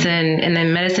medicine, and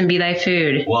then medicine be thy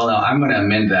food. Well, no, I'm going to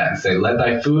amend that and say, let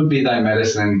thy food be thy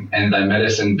medicine, and thy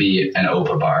medicine be an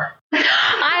OPA bar.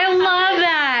 I love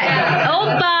that.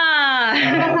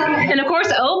 OPA. And of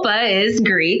course, OPA Opa is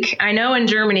Greek. I know in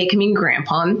Germany it can mean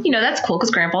grandpa. That's cool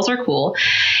because grandpas are cool.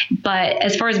 But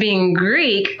as far as being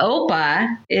Greek,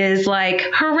 Opa is like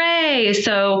hooray.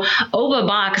 So Opa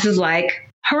box is like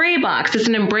hooray box. It's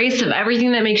an embrace of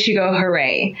everything that makes you go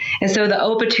hooray. And so the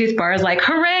Opa tooth bar is like,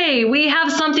 hooray, we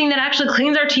have something that actually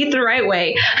cleans our teeth the right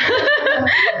way.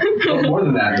 But more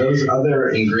than that, those other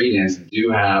ingredients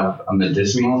do have a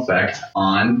medicinal effect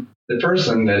on the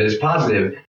person that is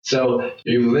positive. So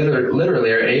you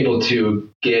literally are able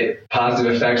to get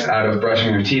positive effects out of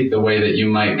brushing your teeth the way that you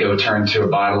might go turn to a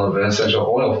bottle of essential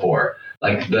oil for.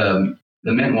 Like the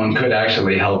mint one could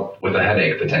actually help with a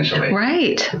headache potentially.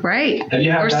 Right. Have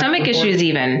you had or stomach issues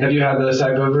even. Have you had those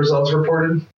type of results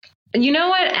reported? You know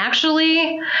what?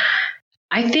 Actually,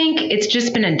 I think it's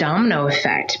just been a domino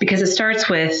effect because it starts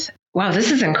with, wow,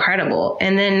 this is incredible.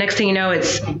 And then next thing you know,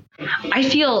 I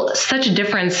feel such a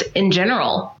difference in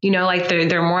general, like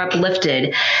they're more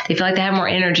uplifted. They feel like they have more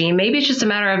energy. Maybe it's just a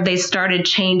matter of they started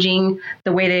changing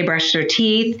the way they brush their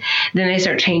teeth. Then they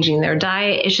start changing their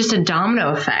diet. It's just a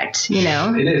domino effect,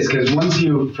 It is, because once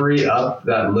you free up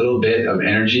that little bit of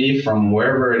energy from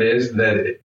wherever it is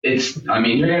that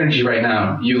your energy right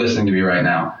now, you listening to me right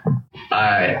now,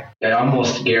 I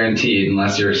almost guaranteed,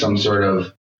 unless you're some sort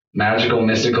of magical,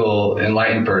 mystical,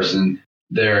 enlightened person,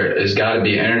 there has got to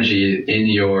be energy in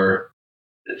your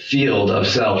field of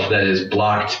self that is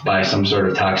blocked by some sort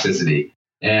of toxicity.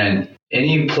 And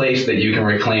any place that you can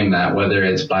reclaim that, whether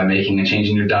it's by making a change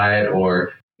in your diet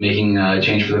or making a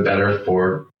change for the better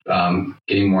for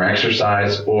getting more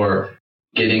exercise or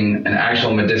getting an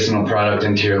actual medicinal product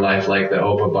into your life like the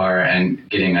Opa bar and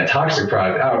getting a toxic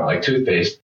product out like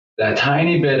toothpaste, that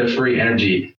tiny bit of free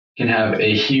energy can have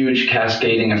a huge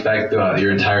cascading effect throughout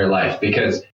your entire life.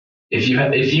 Because if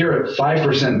you're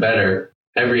 5% better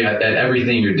at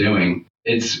everything you're doing,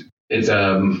 it's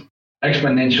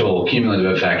exponential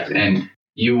cumulative effect, and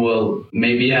you will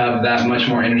maybe have that much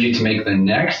more energy to make the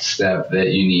next step that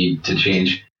you need to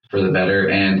change for the better,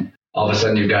 and all of a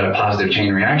sudden you've got a positive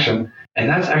chain reaction. And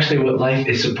that's actually what life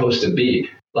is supposed to be.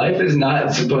 Life is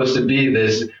not supposed to be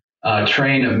this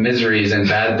train of miseries and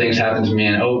bad things happen to me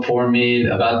and oh, poor me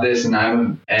about this and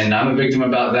I'm a victim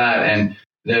about that and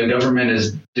the government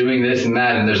is doing this and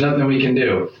that and there's nothing we can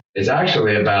do. It's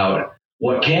actually about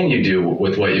what can you do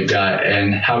with what you've got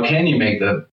and how can you make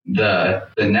the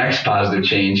next positive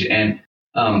change. And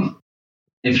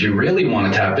if you really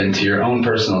want to tap into your own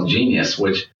personal genius,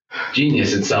 which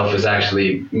genius itself is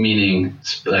actually meaning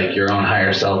like your own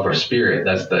higher self or spirit,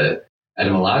 that's the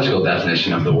etymological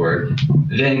definition of the word,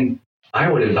 then I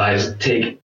would advise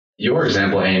take your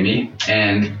example, Amy,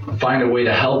 and find a way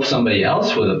to help somebody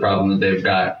else with a problem that they've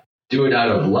got. Do it out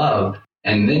of love,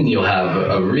 and then you'll have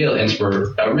a real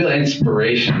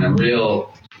inspiration, a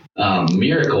real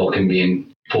miracle can be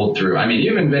pulled through. I mean,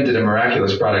 you've invented a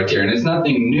miraculous product here, and it's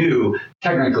nothing new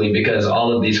technically because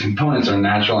all of these components are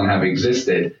natural and have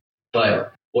existed.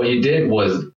 But what you did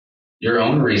was your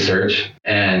own research,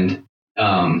 and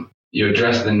you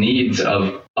address the needs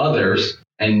of others,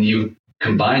 and you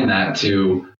combine that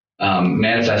to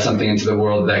manifest something into the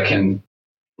world that can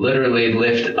literally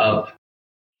lift up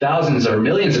thousands or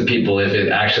millions of people if it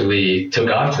actually took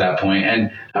off to that point.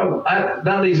 And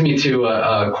that leads me to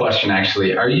a question,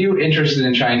 actually. Are you interested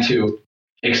in trying to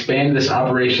expand this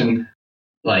operation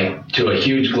like to a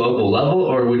huge global level,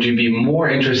 or would you be more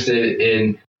interested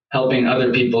in helping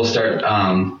other people start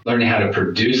learning how to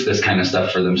produce this kind of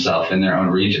stuff for themselves in their own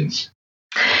regions?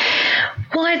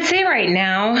 Well, I'd say right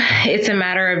now it's a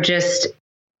matter of just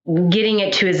getting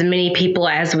it to as many people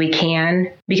as we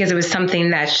can, because it was something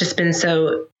that's just been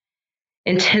so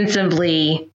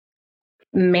intensively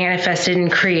manifested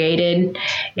and created.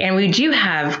 And we do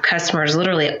have customers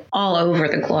literally all over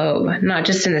the globe, not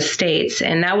just in the States.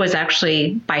 And that was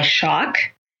actually by shock,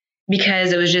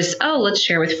 because it was just, oh, let's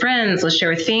share with friends, let's share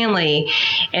with family.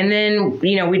 And then,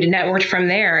 we networked from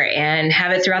there and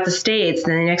have it throughout the States.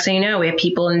 And then the next thing you know, we have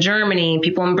people in Germany,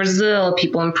 people in Brazil,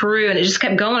 people in Peru, and it just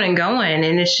kept going and going.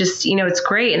 And it's just, it's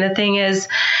great. And the thing is,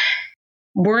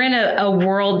 we're in a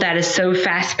world that is so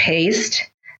fast paced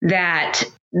that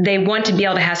they want to be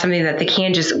able to have something that they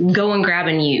can just go and grab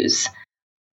and use.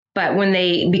 But when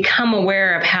they become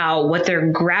aware of how what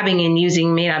they're grabbing and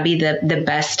using may not be the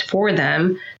best for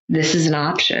them, this is an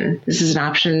option. This is an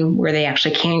option where they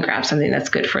actually can grab something that's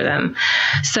good for them.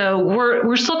 So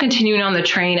we're still continuing on the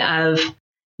train of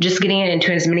just getting it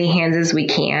into as many hands as we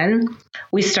can.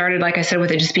 We started, like I said,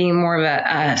 with it just being more of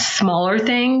a smaller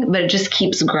thing, but it just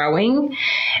keeps growing.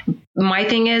 My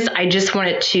thing is, I just want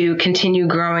it to continue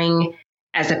growing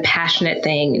as a passionate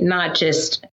thing, not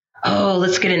just, oh,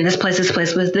 let's get in this place.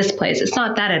 It's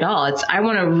not that at all. It's, I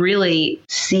want to really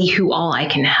see who all I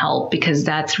can help, because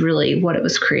that's really what it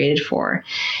was created for,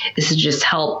 is to just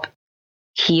help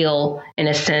heal in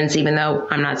a sense, even though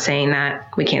I'm not saying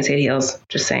that we can't say it heals,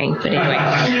 just saying, but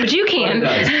anyway, but you can.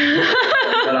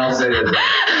 But I'll say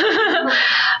that.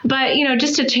 But, you know,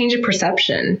 just to change a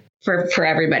perception for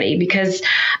everybody, because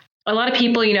a lot of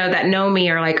people, you know, that know me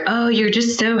are like, oh, you're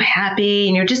just so happy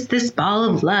and you're just this ball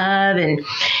of love. And,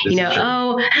 you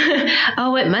know,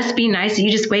 oh, it must be nice that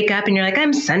you just wake up and you're like,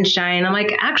 I'm sunshine. I'm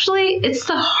like, actually, it's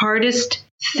the hardest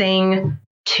thing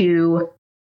to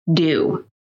do.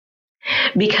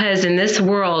 Because in this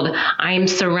world, I'm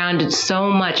surrounded so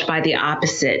much by the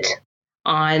opposite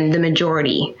on the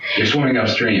majority. You're swimming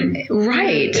upstream.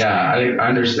 Right. Yeah, I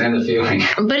understand the feeling.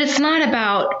 But it's not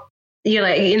about, you're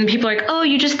like, and people are like, oh,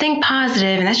 you just think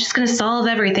positive and that's just going to solve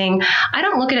everything. I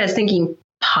don't look at it as thinking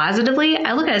positively.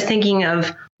 I look at it as thinking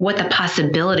of what the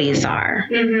possibilities are.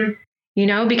 Mm-hmm. You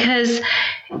know, because,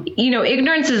 you know,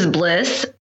 ignorance is bliss,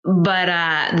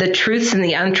 but the truths and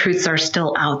the untruths are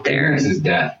still out there. Ignorance is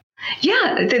death.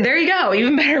 Yeah, there you go.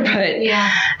 Even better put.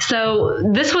 Yeah.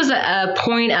 So this was a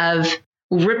point of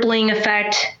rippling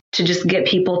effect to just get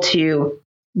people to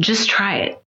just try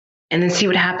it and then see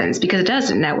what happens, because it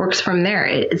does. It networks from there.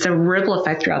 It's a ripple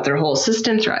effect throughout their whole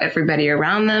system, throughout everybody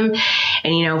around them.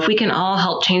 And, you know, if we can all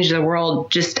help change the world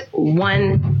just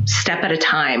one step at a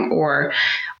time, or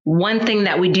one thing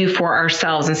that we do for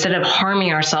ourselves instead of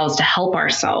harming ourselves to help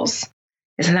ourselves,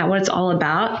 isn't that what it's all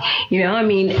about? You know, I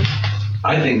mean,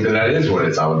 I think that is what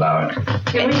it's all about.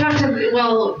 Yeah,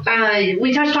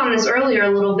 we touched on this earlier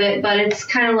a little bit, but it's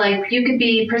kind of like you could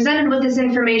be presented with this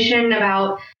information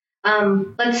about,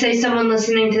 let's say someone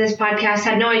listening to this podcast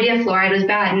had no idea fluoride was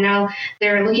bad, and now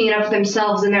they're looking it up for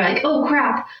themselves and they're like, oh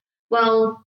crap.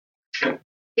 Well,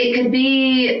 it could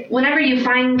be whenever you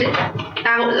find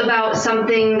out about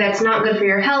something that's not good for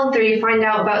your health, or you find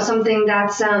out about something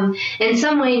that's in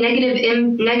some way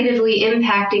negatively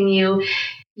impacting you,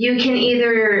 you can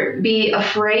either be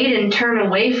afraid and turn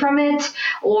away from it,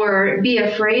 or be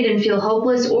afraid and feel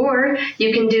hopeless, or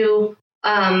you can do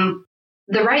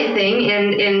the right thing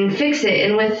and fix it.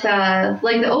 And with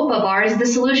like the OPA bars, the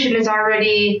solution is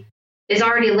already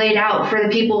laid out for the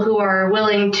people who are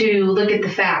willing to look at the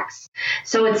facts.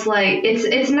 So it's like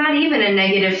it's not even a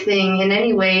negative thing in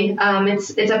any way.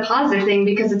 It's a positive thing,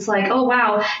 because it's like, oh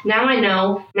wow, now I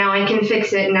know, now I can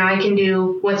fix it, now I can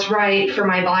do what's right for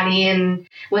my body and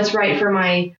what's right for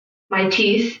my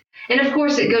teeth. And of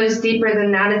course it goes deeper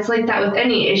than that. It's like that with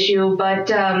any issue, but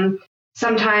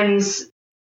sometimes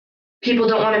people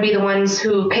don't want to be the ones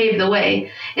who pave the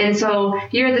way. And so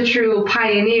you're the true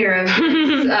pioneer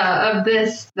of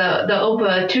this, the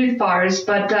OPA tooth bars.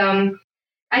 But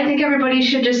I think everybody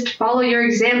should just follow your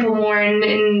example more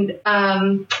and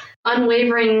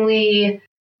unwaveringly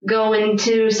go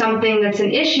into something that's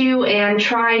an issue and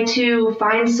try to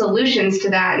find solutions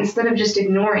to that instead of just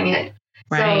ignoring it.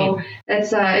 Right.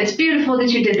 So it's beautiful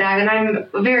that you did that, and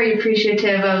I'm very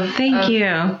appreciative of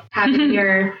having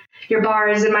your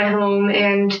bars in my home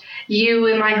and you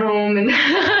in my home. And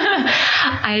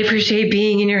I appreciate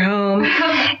being in your home.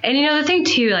 And you know, the thing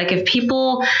too, like if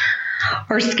people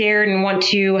are scared and want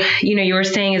to, you know, you were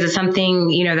saying, is it something,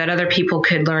 you know, that other people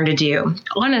could learn to do?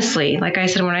 Honestly, like I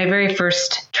said, when I very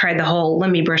first tried the whole,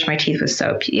 let me brush my teeth with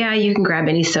soap. Yeah, you can grab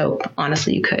any soap.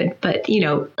 Honestly, you could. But, you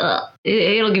know,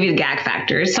 it'll give you the gag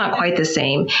factor. It's not quite the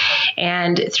same.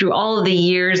 And through all of the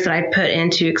years that I put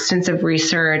into extensive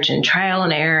research and trial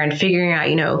and error and figuring out,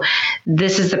 you know,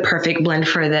 this is the perfect blend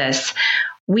for this,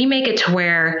 we make it to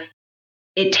where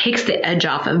it takes the edge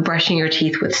off of brushing your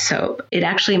teeth with soap. It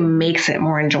actually makes it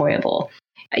more enjoyable.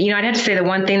 You know, I'd have to say the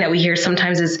one thing that we hear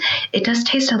sometimes is it does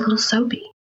taste a little soapy,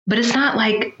 but it's not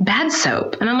like bad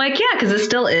soap. And I'm like, yeah, because it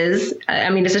still is. I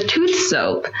mean, it's a tooth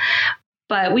soap,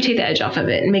 but we take the edge off of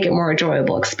it and make it more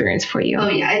enjoyable experience for you. Oh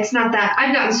yeah, it's not that.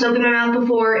 I've gotten soap in my mouth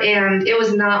before and it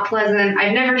was not pleasant.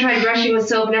 I've never tried brushing with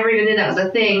soap, never even knew that was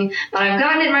a thing, but I've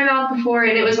gotten it in my mouth before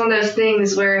and it was one of those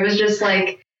things where it was just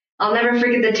like, I'll never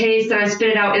forget the taste, and I spit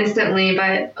it out instantly.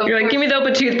 But you're like, give me the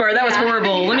OPA tooth bar. That was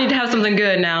horrible. We need to have something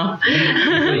good now.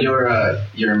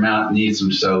 Your mouth needs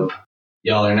some soap.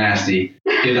 Y'all are nasty.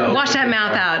 Wash that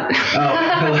mouth out.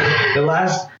 The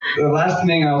last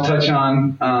thing I'll touch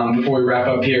on before we wrap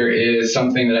up here is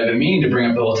something that I've been meaning to bring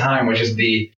up the whole time, which is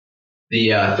the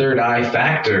third eye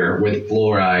factor with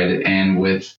fluoride and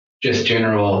with just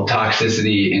general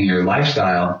toxicity in your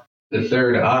lifestyle. The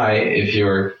third eye, if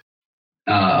you're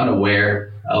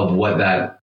unaware of what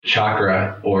that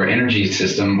chakra or energy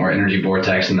system or energy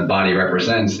vortex in the body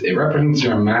represents, it represents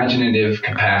your imaginative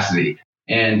capacity.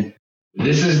 And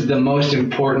this is the most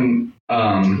important,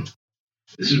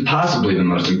 this is possibly the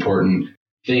most important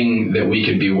thing that we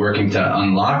could be working to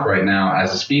unlock right now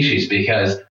as a species,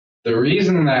 because the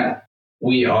reason that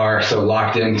we are so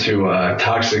locked into a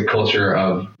toxic culture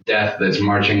of death that's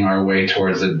marching our way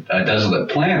towards a desolate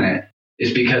planet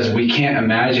is because we can't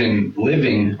imagine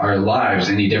living our lives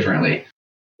any differently.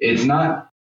 It's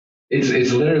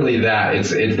literally that.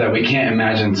 It's that we can't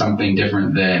imagine something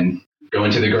different than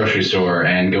going to the grocery store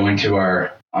and going to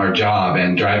our job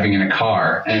and driving in a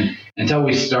car. And until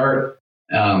we start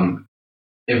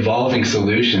evolving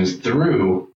solutions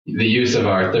through the use of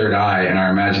our third eye and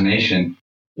our imagination,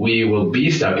 we will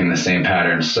be stuck in the same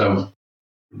patterns. So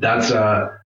that's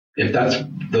if that's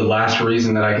the last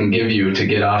reason that I can give you to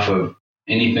get off of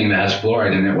anything that has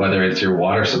fluoride in it, whether it's your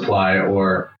water supply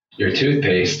or your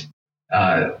toothpaste,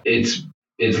 it's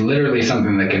literally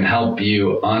something that can help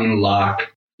you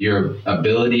unlock your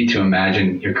ability to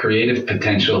imagine your creative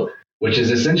potential, which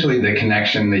is essentially the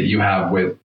connection that you have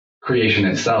with creation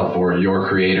itself, or your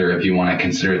creator, if you want to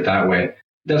consider it that way.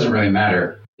 It doesn't really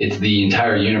matter. It's the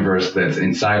entire universe that's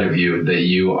inside of you that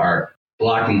you are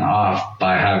blocking off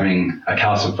by having a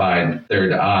calcified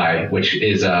third eye, which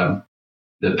is the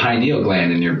pineal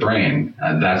gland in your brain.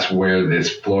 That's where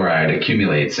this fluoride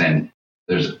accumulates. And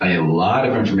there's a lot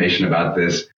of information about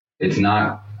this. It's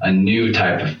not a new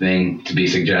type of thing to be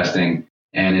suggesting.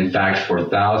 And in fact, for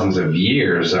thousands of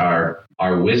years, our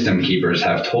wisdom keepers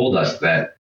have told us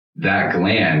that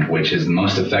gland, which is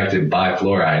most affected by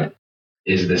fluoride,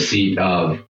 is the seat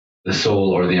of the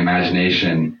soul or the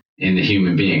imagination in the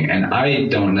human being. And I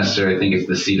don't necessarily think it's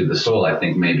the seat of the soul. I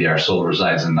think maybe our soul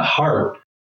resides in the heart,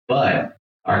 but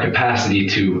our capacity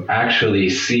to actually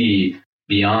see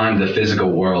beyond the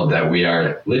physical world that we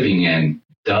are living in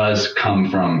does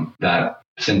come from that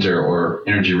center or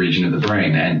energy region of the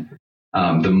brain.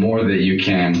 And the more that you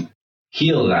can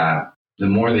heal that, the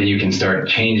more that you can start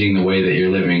changing the way that you're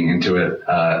living into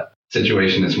a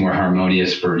situation that's more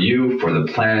harmonious for you, for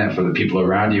the planet, for the people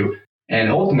around you.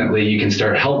 And ultimately, you can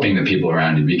start helping the people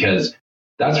around you, because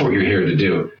that's what you're here to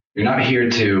do. You're not here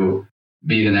to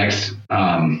be the next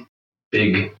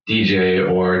big DJ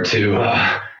or to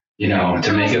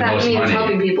make the most money.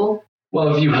 Helping people.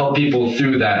 Well, if you help people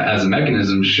through that as a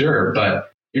mechanism, sure,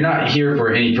 but you're not here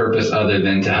for any purpose other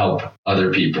than to help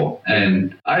other people.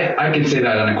 And I can say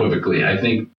that unequivocally. I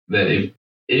think that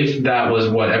if that was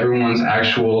what everyone's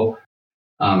actual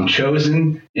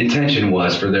chosen intention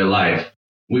was for their life,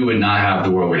 we would not have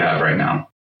the world we have right now.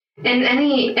 And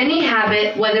any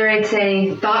habit, whether it's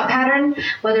a thought pattern,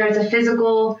 whether it's a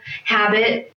physical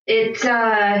habit,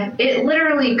 it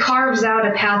literally carves out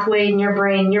a pathway in your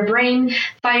brain. Your brain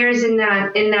fires in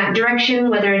that direction,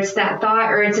 whether it's that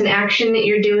thought or it's an action that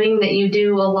you're doing that you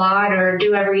do a lot or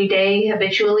do every day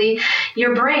habitually.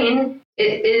 Your brain,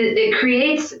 it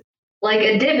creates like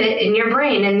a divot in your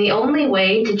brain. And the only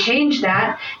way to change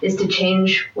that is to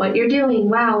change what you're doing.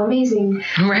 Wow, amazing.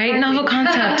 Right? Novel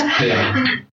concept. Yeah.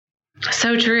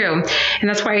 So true. And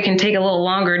that's why it can take a little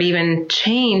longer to even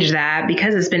change that,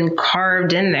 because it's been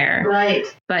carved in there. Right.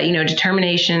 But,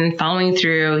 determination, following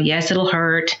through, yes, it'll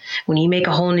hurt when you make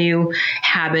a whole new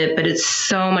habit, but it's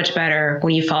so much better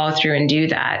when you follow through and do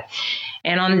that.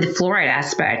 And on the fluoride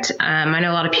aspect, I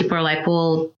know a lot of people are like,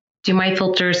 well, do my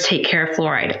filters take care of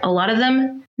fluoride? A lot of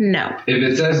them, no. If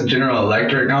it says General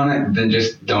Electric on it, then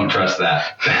just don't trust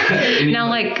that. Now,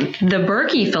 like the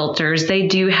Berkey filters, they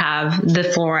do have the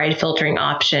fluoride filtering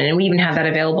option. And we even have that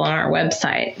available on our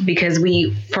website, because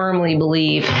we firmly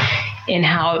believe in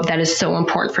how that is so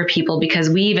important for people, because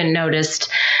we even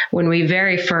noticed when we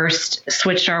very first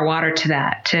switched our water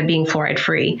to being fluoride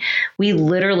free, we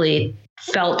literally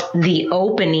felt the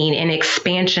opening and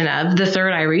expansion of the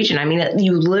third eye region. I mean,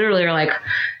 you literally are like,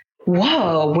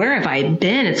 whoa, where have I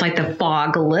been? It's like the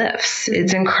fog lifts.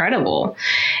 It's incredible.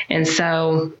 And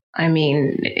so, I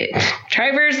mean,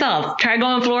 try for yourself. Try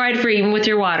going fluoride free even with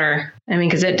your water. I mean,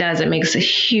 because it makes a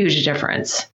huge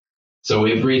difference. So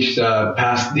we've reached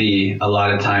past the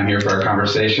allotted time here for our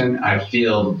conversation. I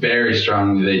feel very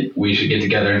strongly that we should get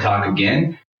together and talk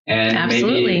again. And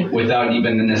absolutely, maybe without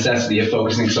even the necessity of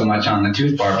focusing so much on the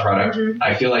tooth bar product, mm-hmm.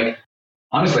 I feel like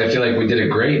we did a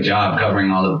great job covering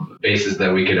all the bases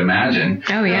that we could imagine.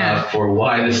 Oh, yeah. For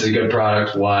why this is a good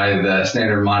product, why the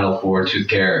standard model for tooth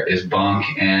care is bunk,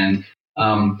 and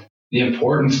the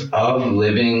importance of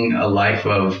living a life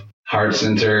of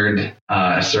heart-centered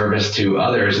service to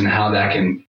others, and how that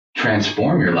can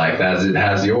transform your life as it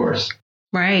has yours.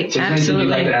 Right. So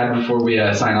absolutely. Anything you'd like to add before we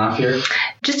sign off here?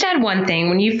 Just add one thing.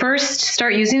 When you first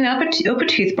start using the Opa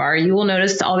Tooth Bar, you will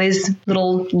notice all these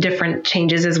little different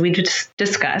changes as we just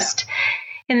discussed.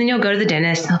 And then you'll go to the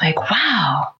dentist and they'll be like,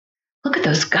 wow, look at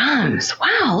those gums.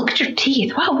 Wow, look at your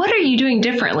teeth. Wow, what are you doing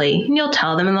differently? And you'll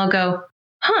tell them and they'll go,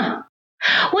 huh.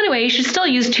 Well, anyway, you should still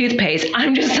use toothpaste.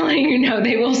 I'm just letting you know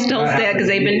they will still say that because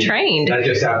they've been trained. That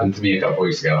just happened to me a couple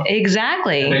weeks ago.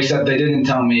 Exactly. Except they didn't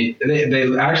tell me.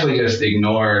 They actually just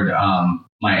ignored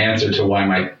my answer to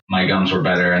why my gums were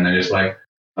better. And they're just like,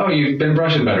 oh, you've been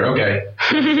brushing better. Okay.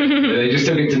 They just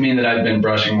took it to mean that I've been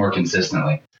brushing more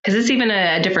consistently. Because it's even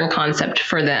a different concept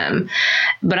for them.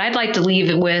 But I'd like to leave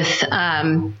it with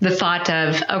the thought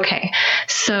of, okay,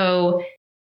 so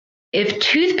if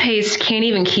toothpaste can't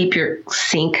even keep your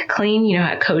sink clean, you know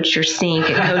how it coats your sink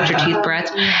and coats your toothbrush,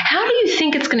 how do you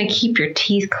think it's going to keep your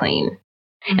teeth clean?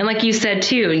 And like you said,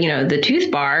 too, you know, the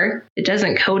tooth bar, it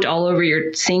doesn't coat all over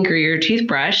your sink or your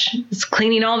toothbrush. It's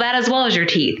cleaning all that as well as your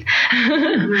teeth.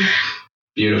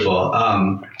 Beautiful.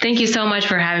 Thank you so much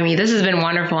for having me. This has been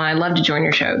wonderful. And I'd love to join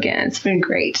your show again. It's been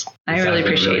great. I really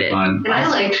appreciate it. Fun. And I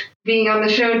liked being on the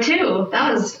show, too.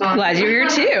 That was fun. Glad you're here,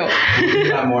 too. I do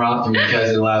that more often because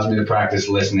it allows me to practice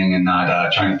listening and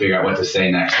not trying to figure out what to say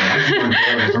next. And that's more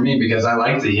important for me because I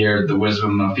like to hear the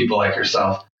wisdom of people like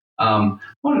yourself.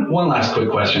 One last quick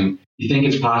question. You think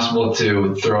it's possible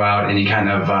to throw out any kind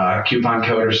of coupon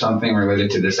code or something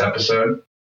related to this episode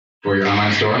for your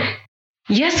online store?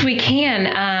 Yes, we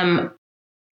can.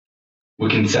 We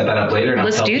can set that up later. And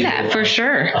let's do that for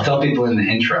sure. I'll tell people in the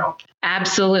intro.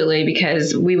 Absolutely,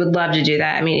 because we would love to do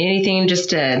that. I mean, anything just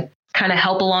to kind of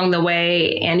help along the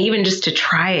way and even just to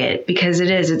try it because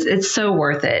it's so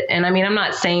worth it. And I mean, I'm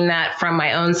not saying that from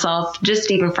my own self, just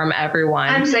even from everyone.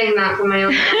 I'm saying that from my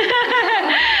own self.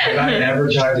 Have I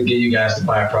ever tried to get you guys to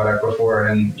buy a product before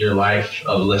in your life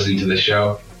of listening to the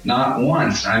show? Not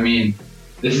once. I mean,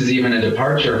 this is even a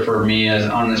departure for me as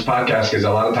on this podcast because a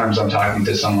lot of times I'm talking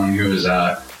to someone who is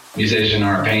a musician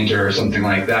or a painter or something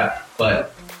like that.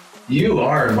 But you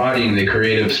are embodying the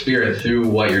creative spirit through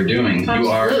what you're doing. Absolutely.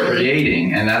 You are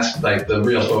creating. And that's like the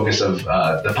real focus of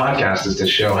the podcast is to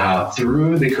show how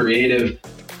through the creative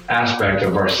aspect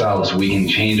of ourselves, we can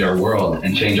change our world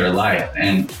and change our life.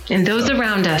 And those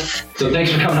around us. So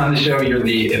thanks for coming on the show. You're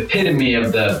the epitome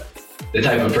of the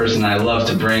type of person I love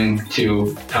to bring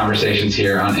to conversations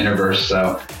here on Interverse.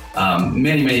 So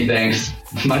many, many thanks.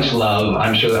 Much love.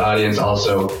 I'm sure the audience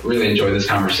also really enjoyed this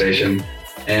conversation.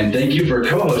 And thank you for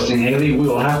co-hosting, Haley. We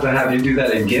will have to have you do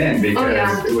that again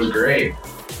because it was great.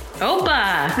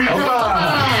 Opa!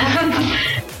 Opa!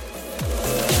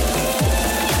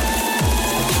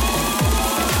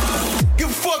 Give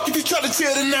a fuck if you try to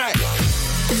tell tonight.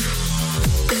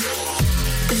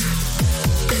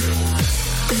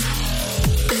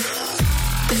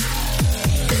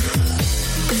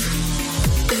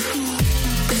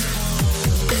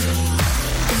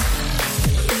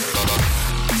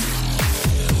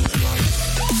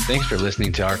 Thanks for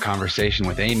listening to our conversation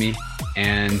with Amy.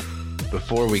 And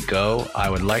before we go, I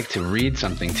would like to read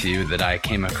something to you that I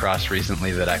came across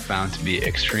recently that I found to be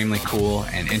extremely cool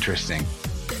and interesting.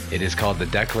 It is called the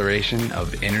Declaration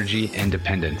of Energy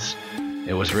Independence.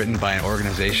 It was written by an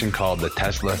organization called the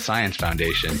Tesla Science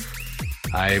Foundation.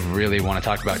 I really want to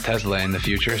talk about Tesla in the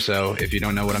future, so if you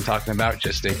don't know what I'm talking about,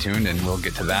 just stay tuned and we'll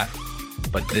get to that.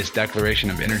 But this Declaration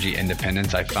of Energy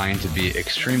Independence I find to be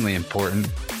extremely important,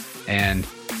 and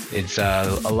it's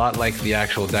a lot like the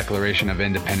actual Declaration of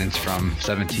Independence from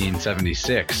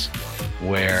 1776,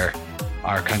 where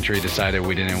our country decided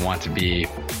we didn't want to be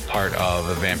part of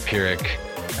a vampiric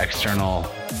external,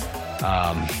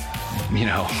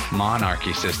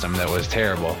 monarchy system that was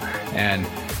terrible. And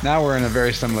now we're in a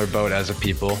very similar boat as a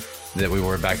people that we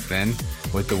were back then,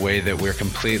 with the way that we're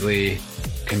completely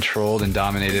controlled and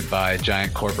dominated by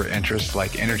giant corporate interests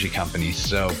like energy companies.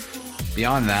 So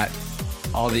beyond that,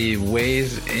 all the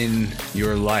ways in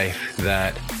your life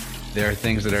that there are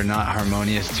things that are not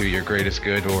harmonious to your greatest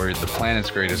good or the planet's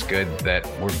greatest good that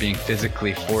we're being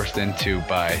physically forced into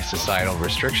by societal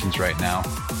restrictions right now,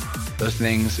 those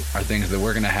things are things that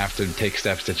we're going to have to take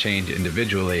steps to change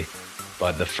individually.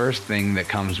 But the first thing that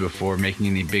comes before making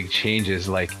any big changes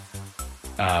like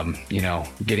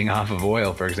getting off of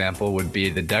oil, for example, would be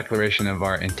the declaration of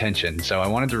our intention. So I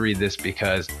wanted to read this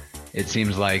because it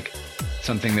seems like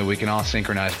something that we can all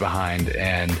synchronize behind,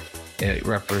 and it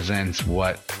represents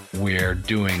what we're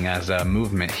doing as a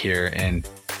movement here in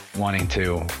wanting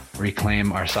to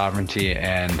reclaim our sovereignty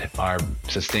and our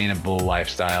sustainable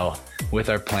lifestyle with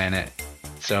our planet.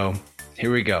 So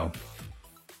here we go.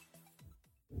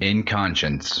 In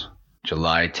Conscience,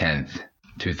 July 10th,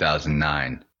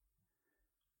 2009.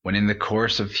 When in the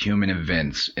course of human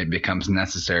events, it becomes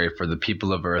necessary for the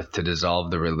people of Earth to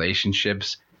dissolve the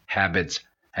relationships, habits,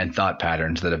 and thought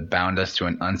patterns that have bound us to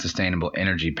an unsustainable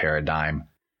energy paradigm,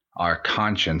 Our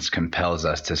conscience compels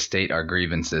us to state our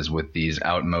grievances with these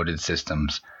outmoded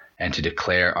systems and to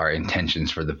declare our intentions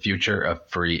for the future of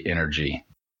free energy.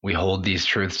 We hold these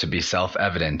truths to be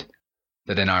self-evident,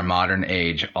 that in our modern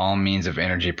age, all means of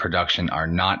energy production are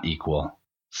not equal,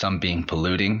 some being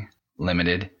polluting,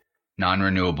 limited,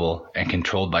 non-renewable, and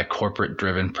controlled by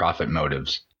corporate-driven profit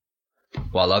motives,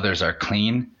 while others are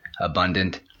clean,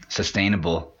 abundant,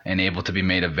 sustainable, and able to be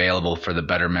made available for the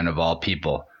betterment of all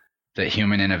people, that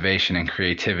human innovation and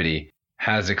creativity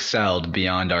has excelled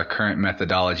beyond our current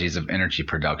methodologies of energy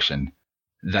production,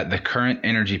 that the current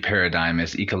energy paradigm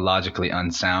is ecologically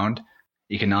unsound,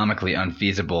 economically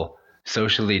unfeasible,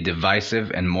 socially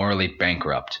divisive, and morally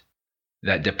bankrupt,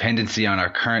 that dependency on our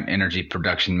current energy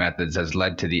production methods has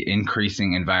led to the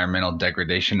increasing environmental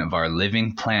degradation of our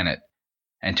living planet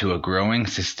and to a growing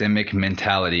systemic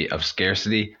mentality of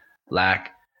scarcity,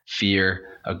 lack,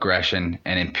 fear, aggression,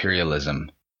 and imperialism,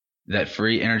 that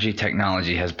free energy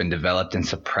technology has been developed and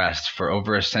suppressed for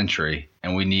over a century,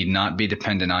 and we need not be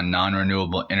dependent on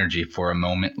non-renewable energy for a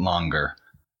moment longer,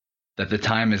 that the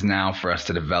time is now for us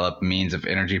to develop means of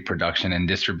energy production and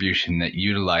distribution that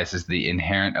utilizes the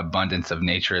inherent abundance of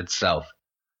nature itself,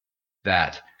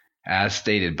 that, as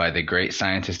stated by the great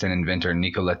scientist and inventor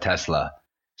Nikola Tesla,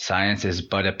 science is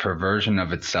but a perversion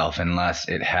of itself unless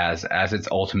it has as its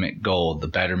ultimate goal the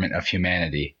betterment of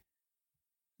humanity,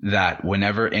 that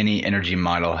whenever any energy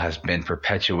model has been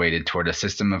perpetuated toward a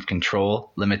system of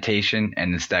control, limitation,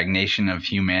 and the stagnation of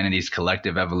humanity's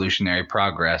collective evolutionary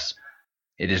progress,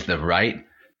 it is the right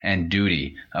and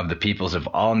duty of the peoples of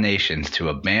all nations to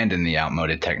abandon the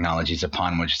outmoded technologies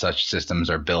upon which such systems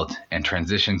are built and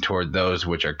transition toward those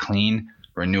which are clean,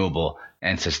 renewable,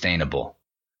 and sustainable.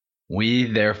 We,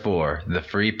 therefore, the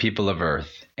free people of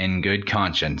Earth, in good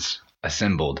conscience,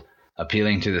 assembled,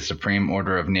 appealing to the supreme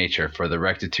order of nature for the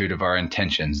rectitude of our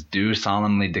intentions, do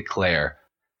solemnly declare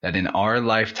that in our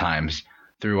lifetimes,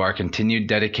 through our continued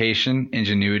dedication,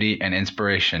 ingenuity, and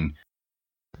inspiration,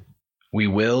 we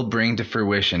will bring to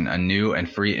fruition a new and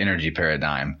free energy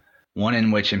paradigm, one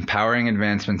in which empowering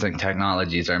advancements and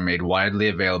technologies are made widely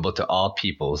available to all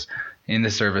peoples in the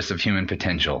service of human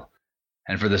potential.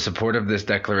 And for the support of this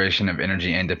declaration of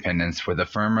energy independence, with a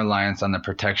firm reliance on the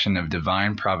protection of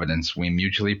divine providence, we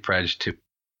mutually pledge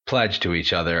to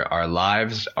each other our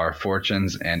lives, our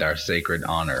fortunes, and our sacred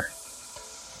honor.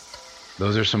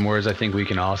 Those are some words I think we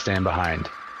can all stand behind.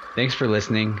 Thanks for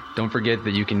listening. Don't forget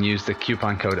that you can use the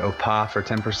coupon code OPA for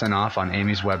 10% off on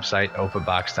Amy's website,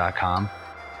 opabox.com.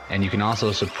 And you can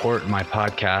also support my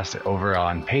podcast over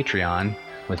on Patreon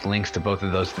with links to both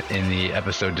of those in the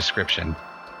episode description.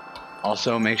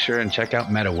 Also, make sure and check out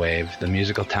Metawave, the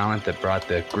musical talent that brought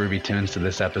the groovy tunes to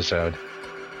this episode.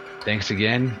 Thanks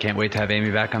again. Can't wait to have Amy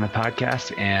back on the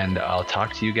podcast, and I'll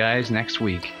talk to you guys next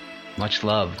week. Much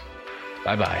love.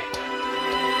 Bye-bye.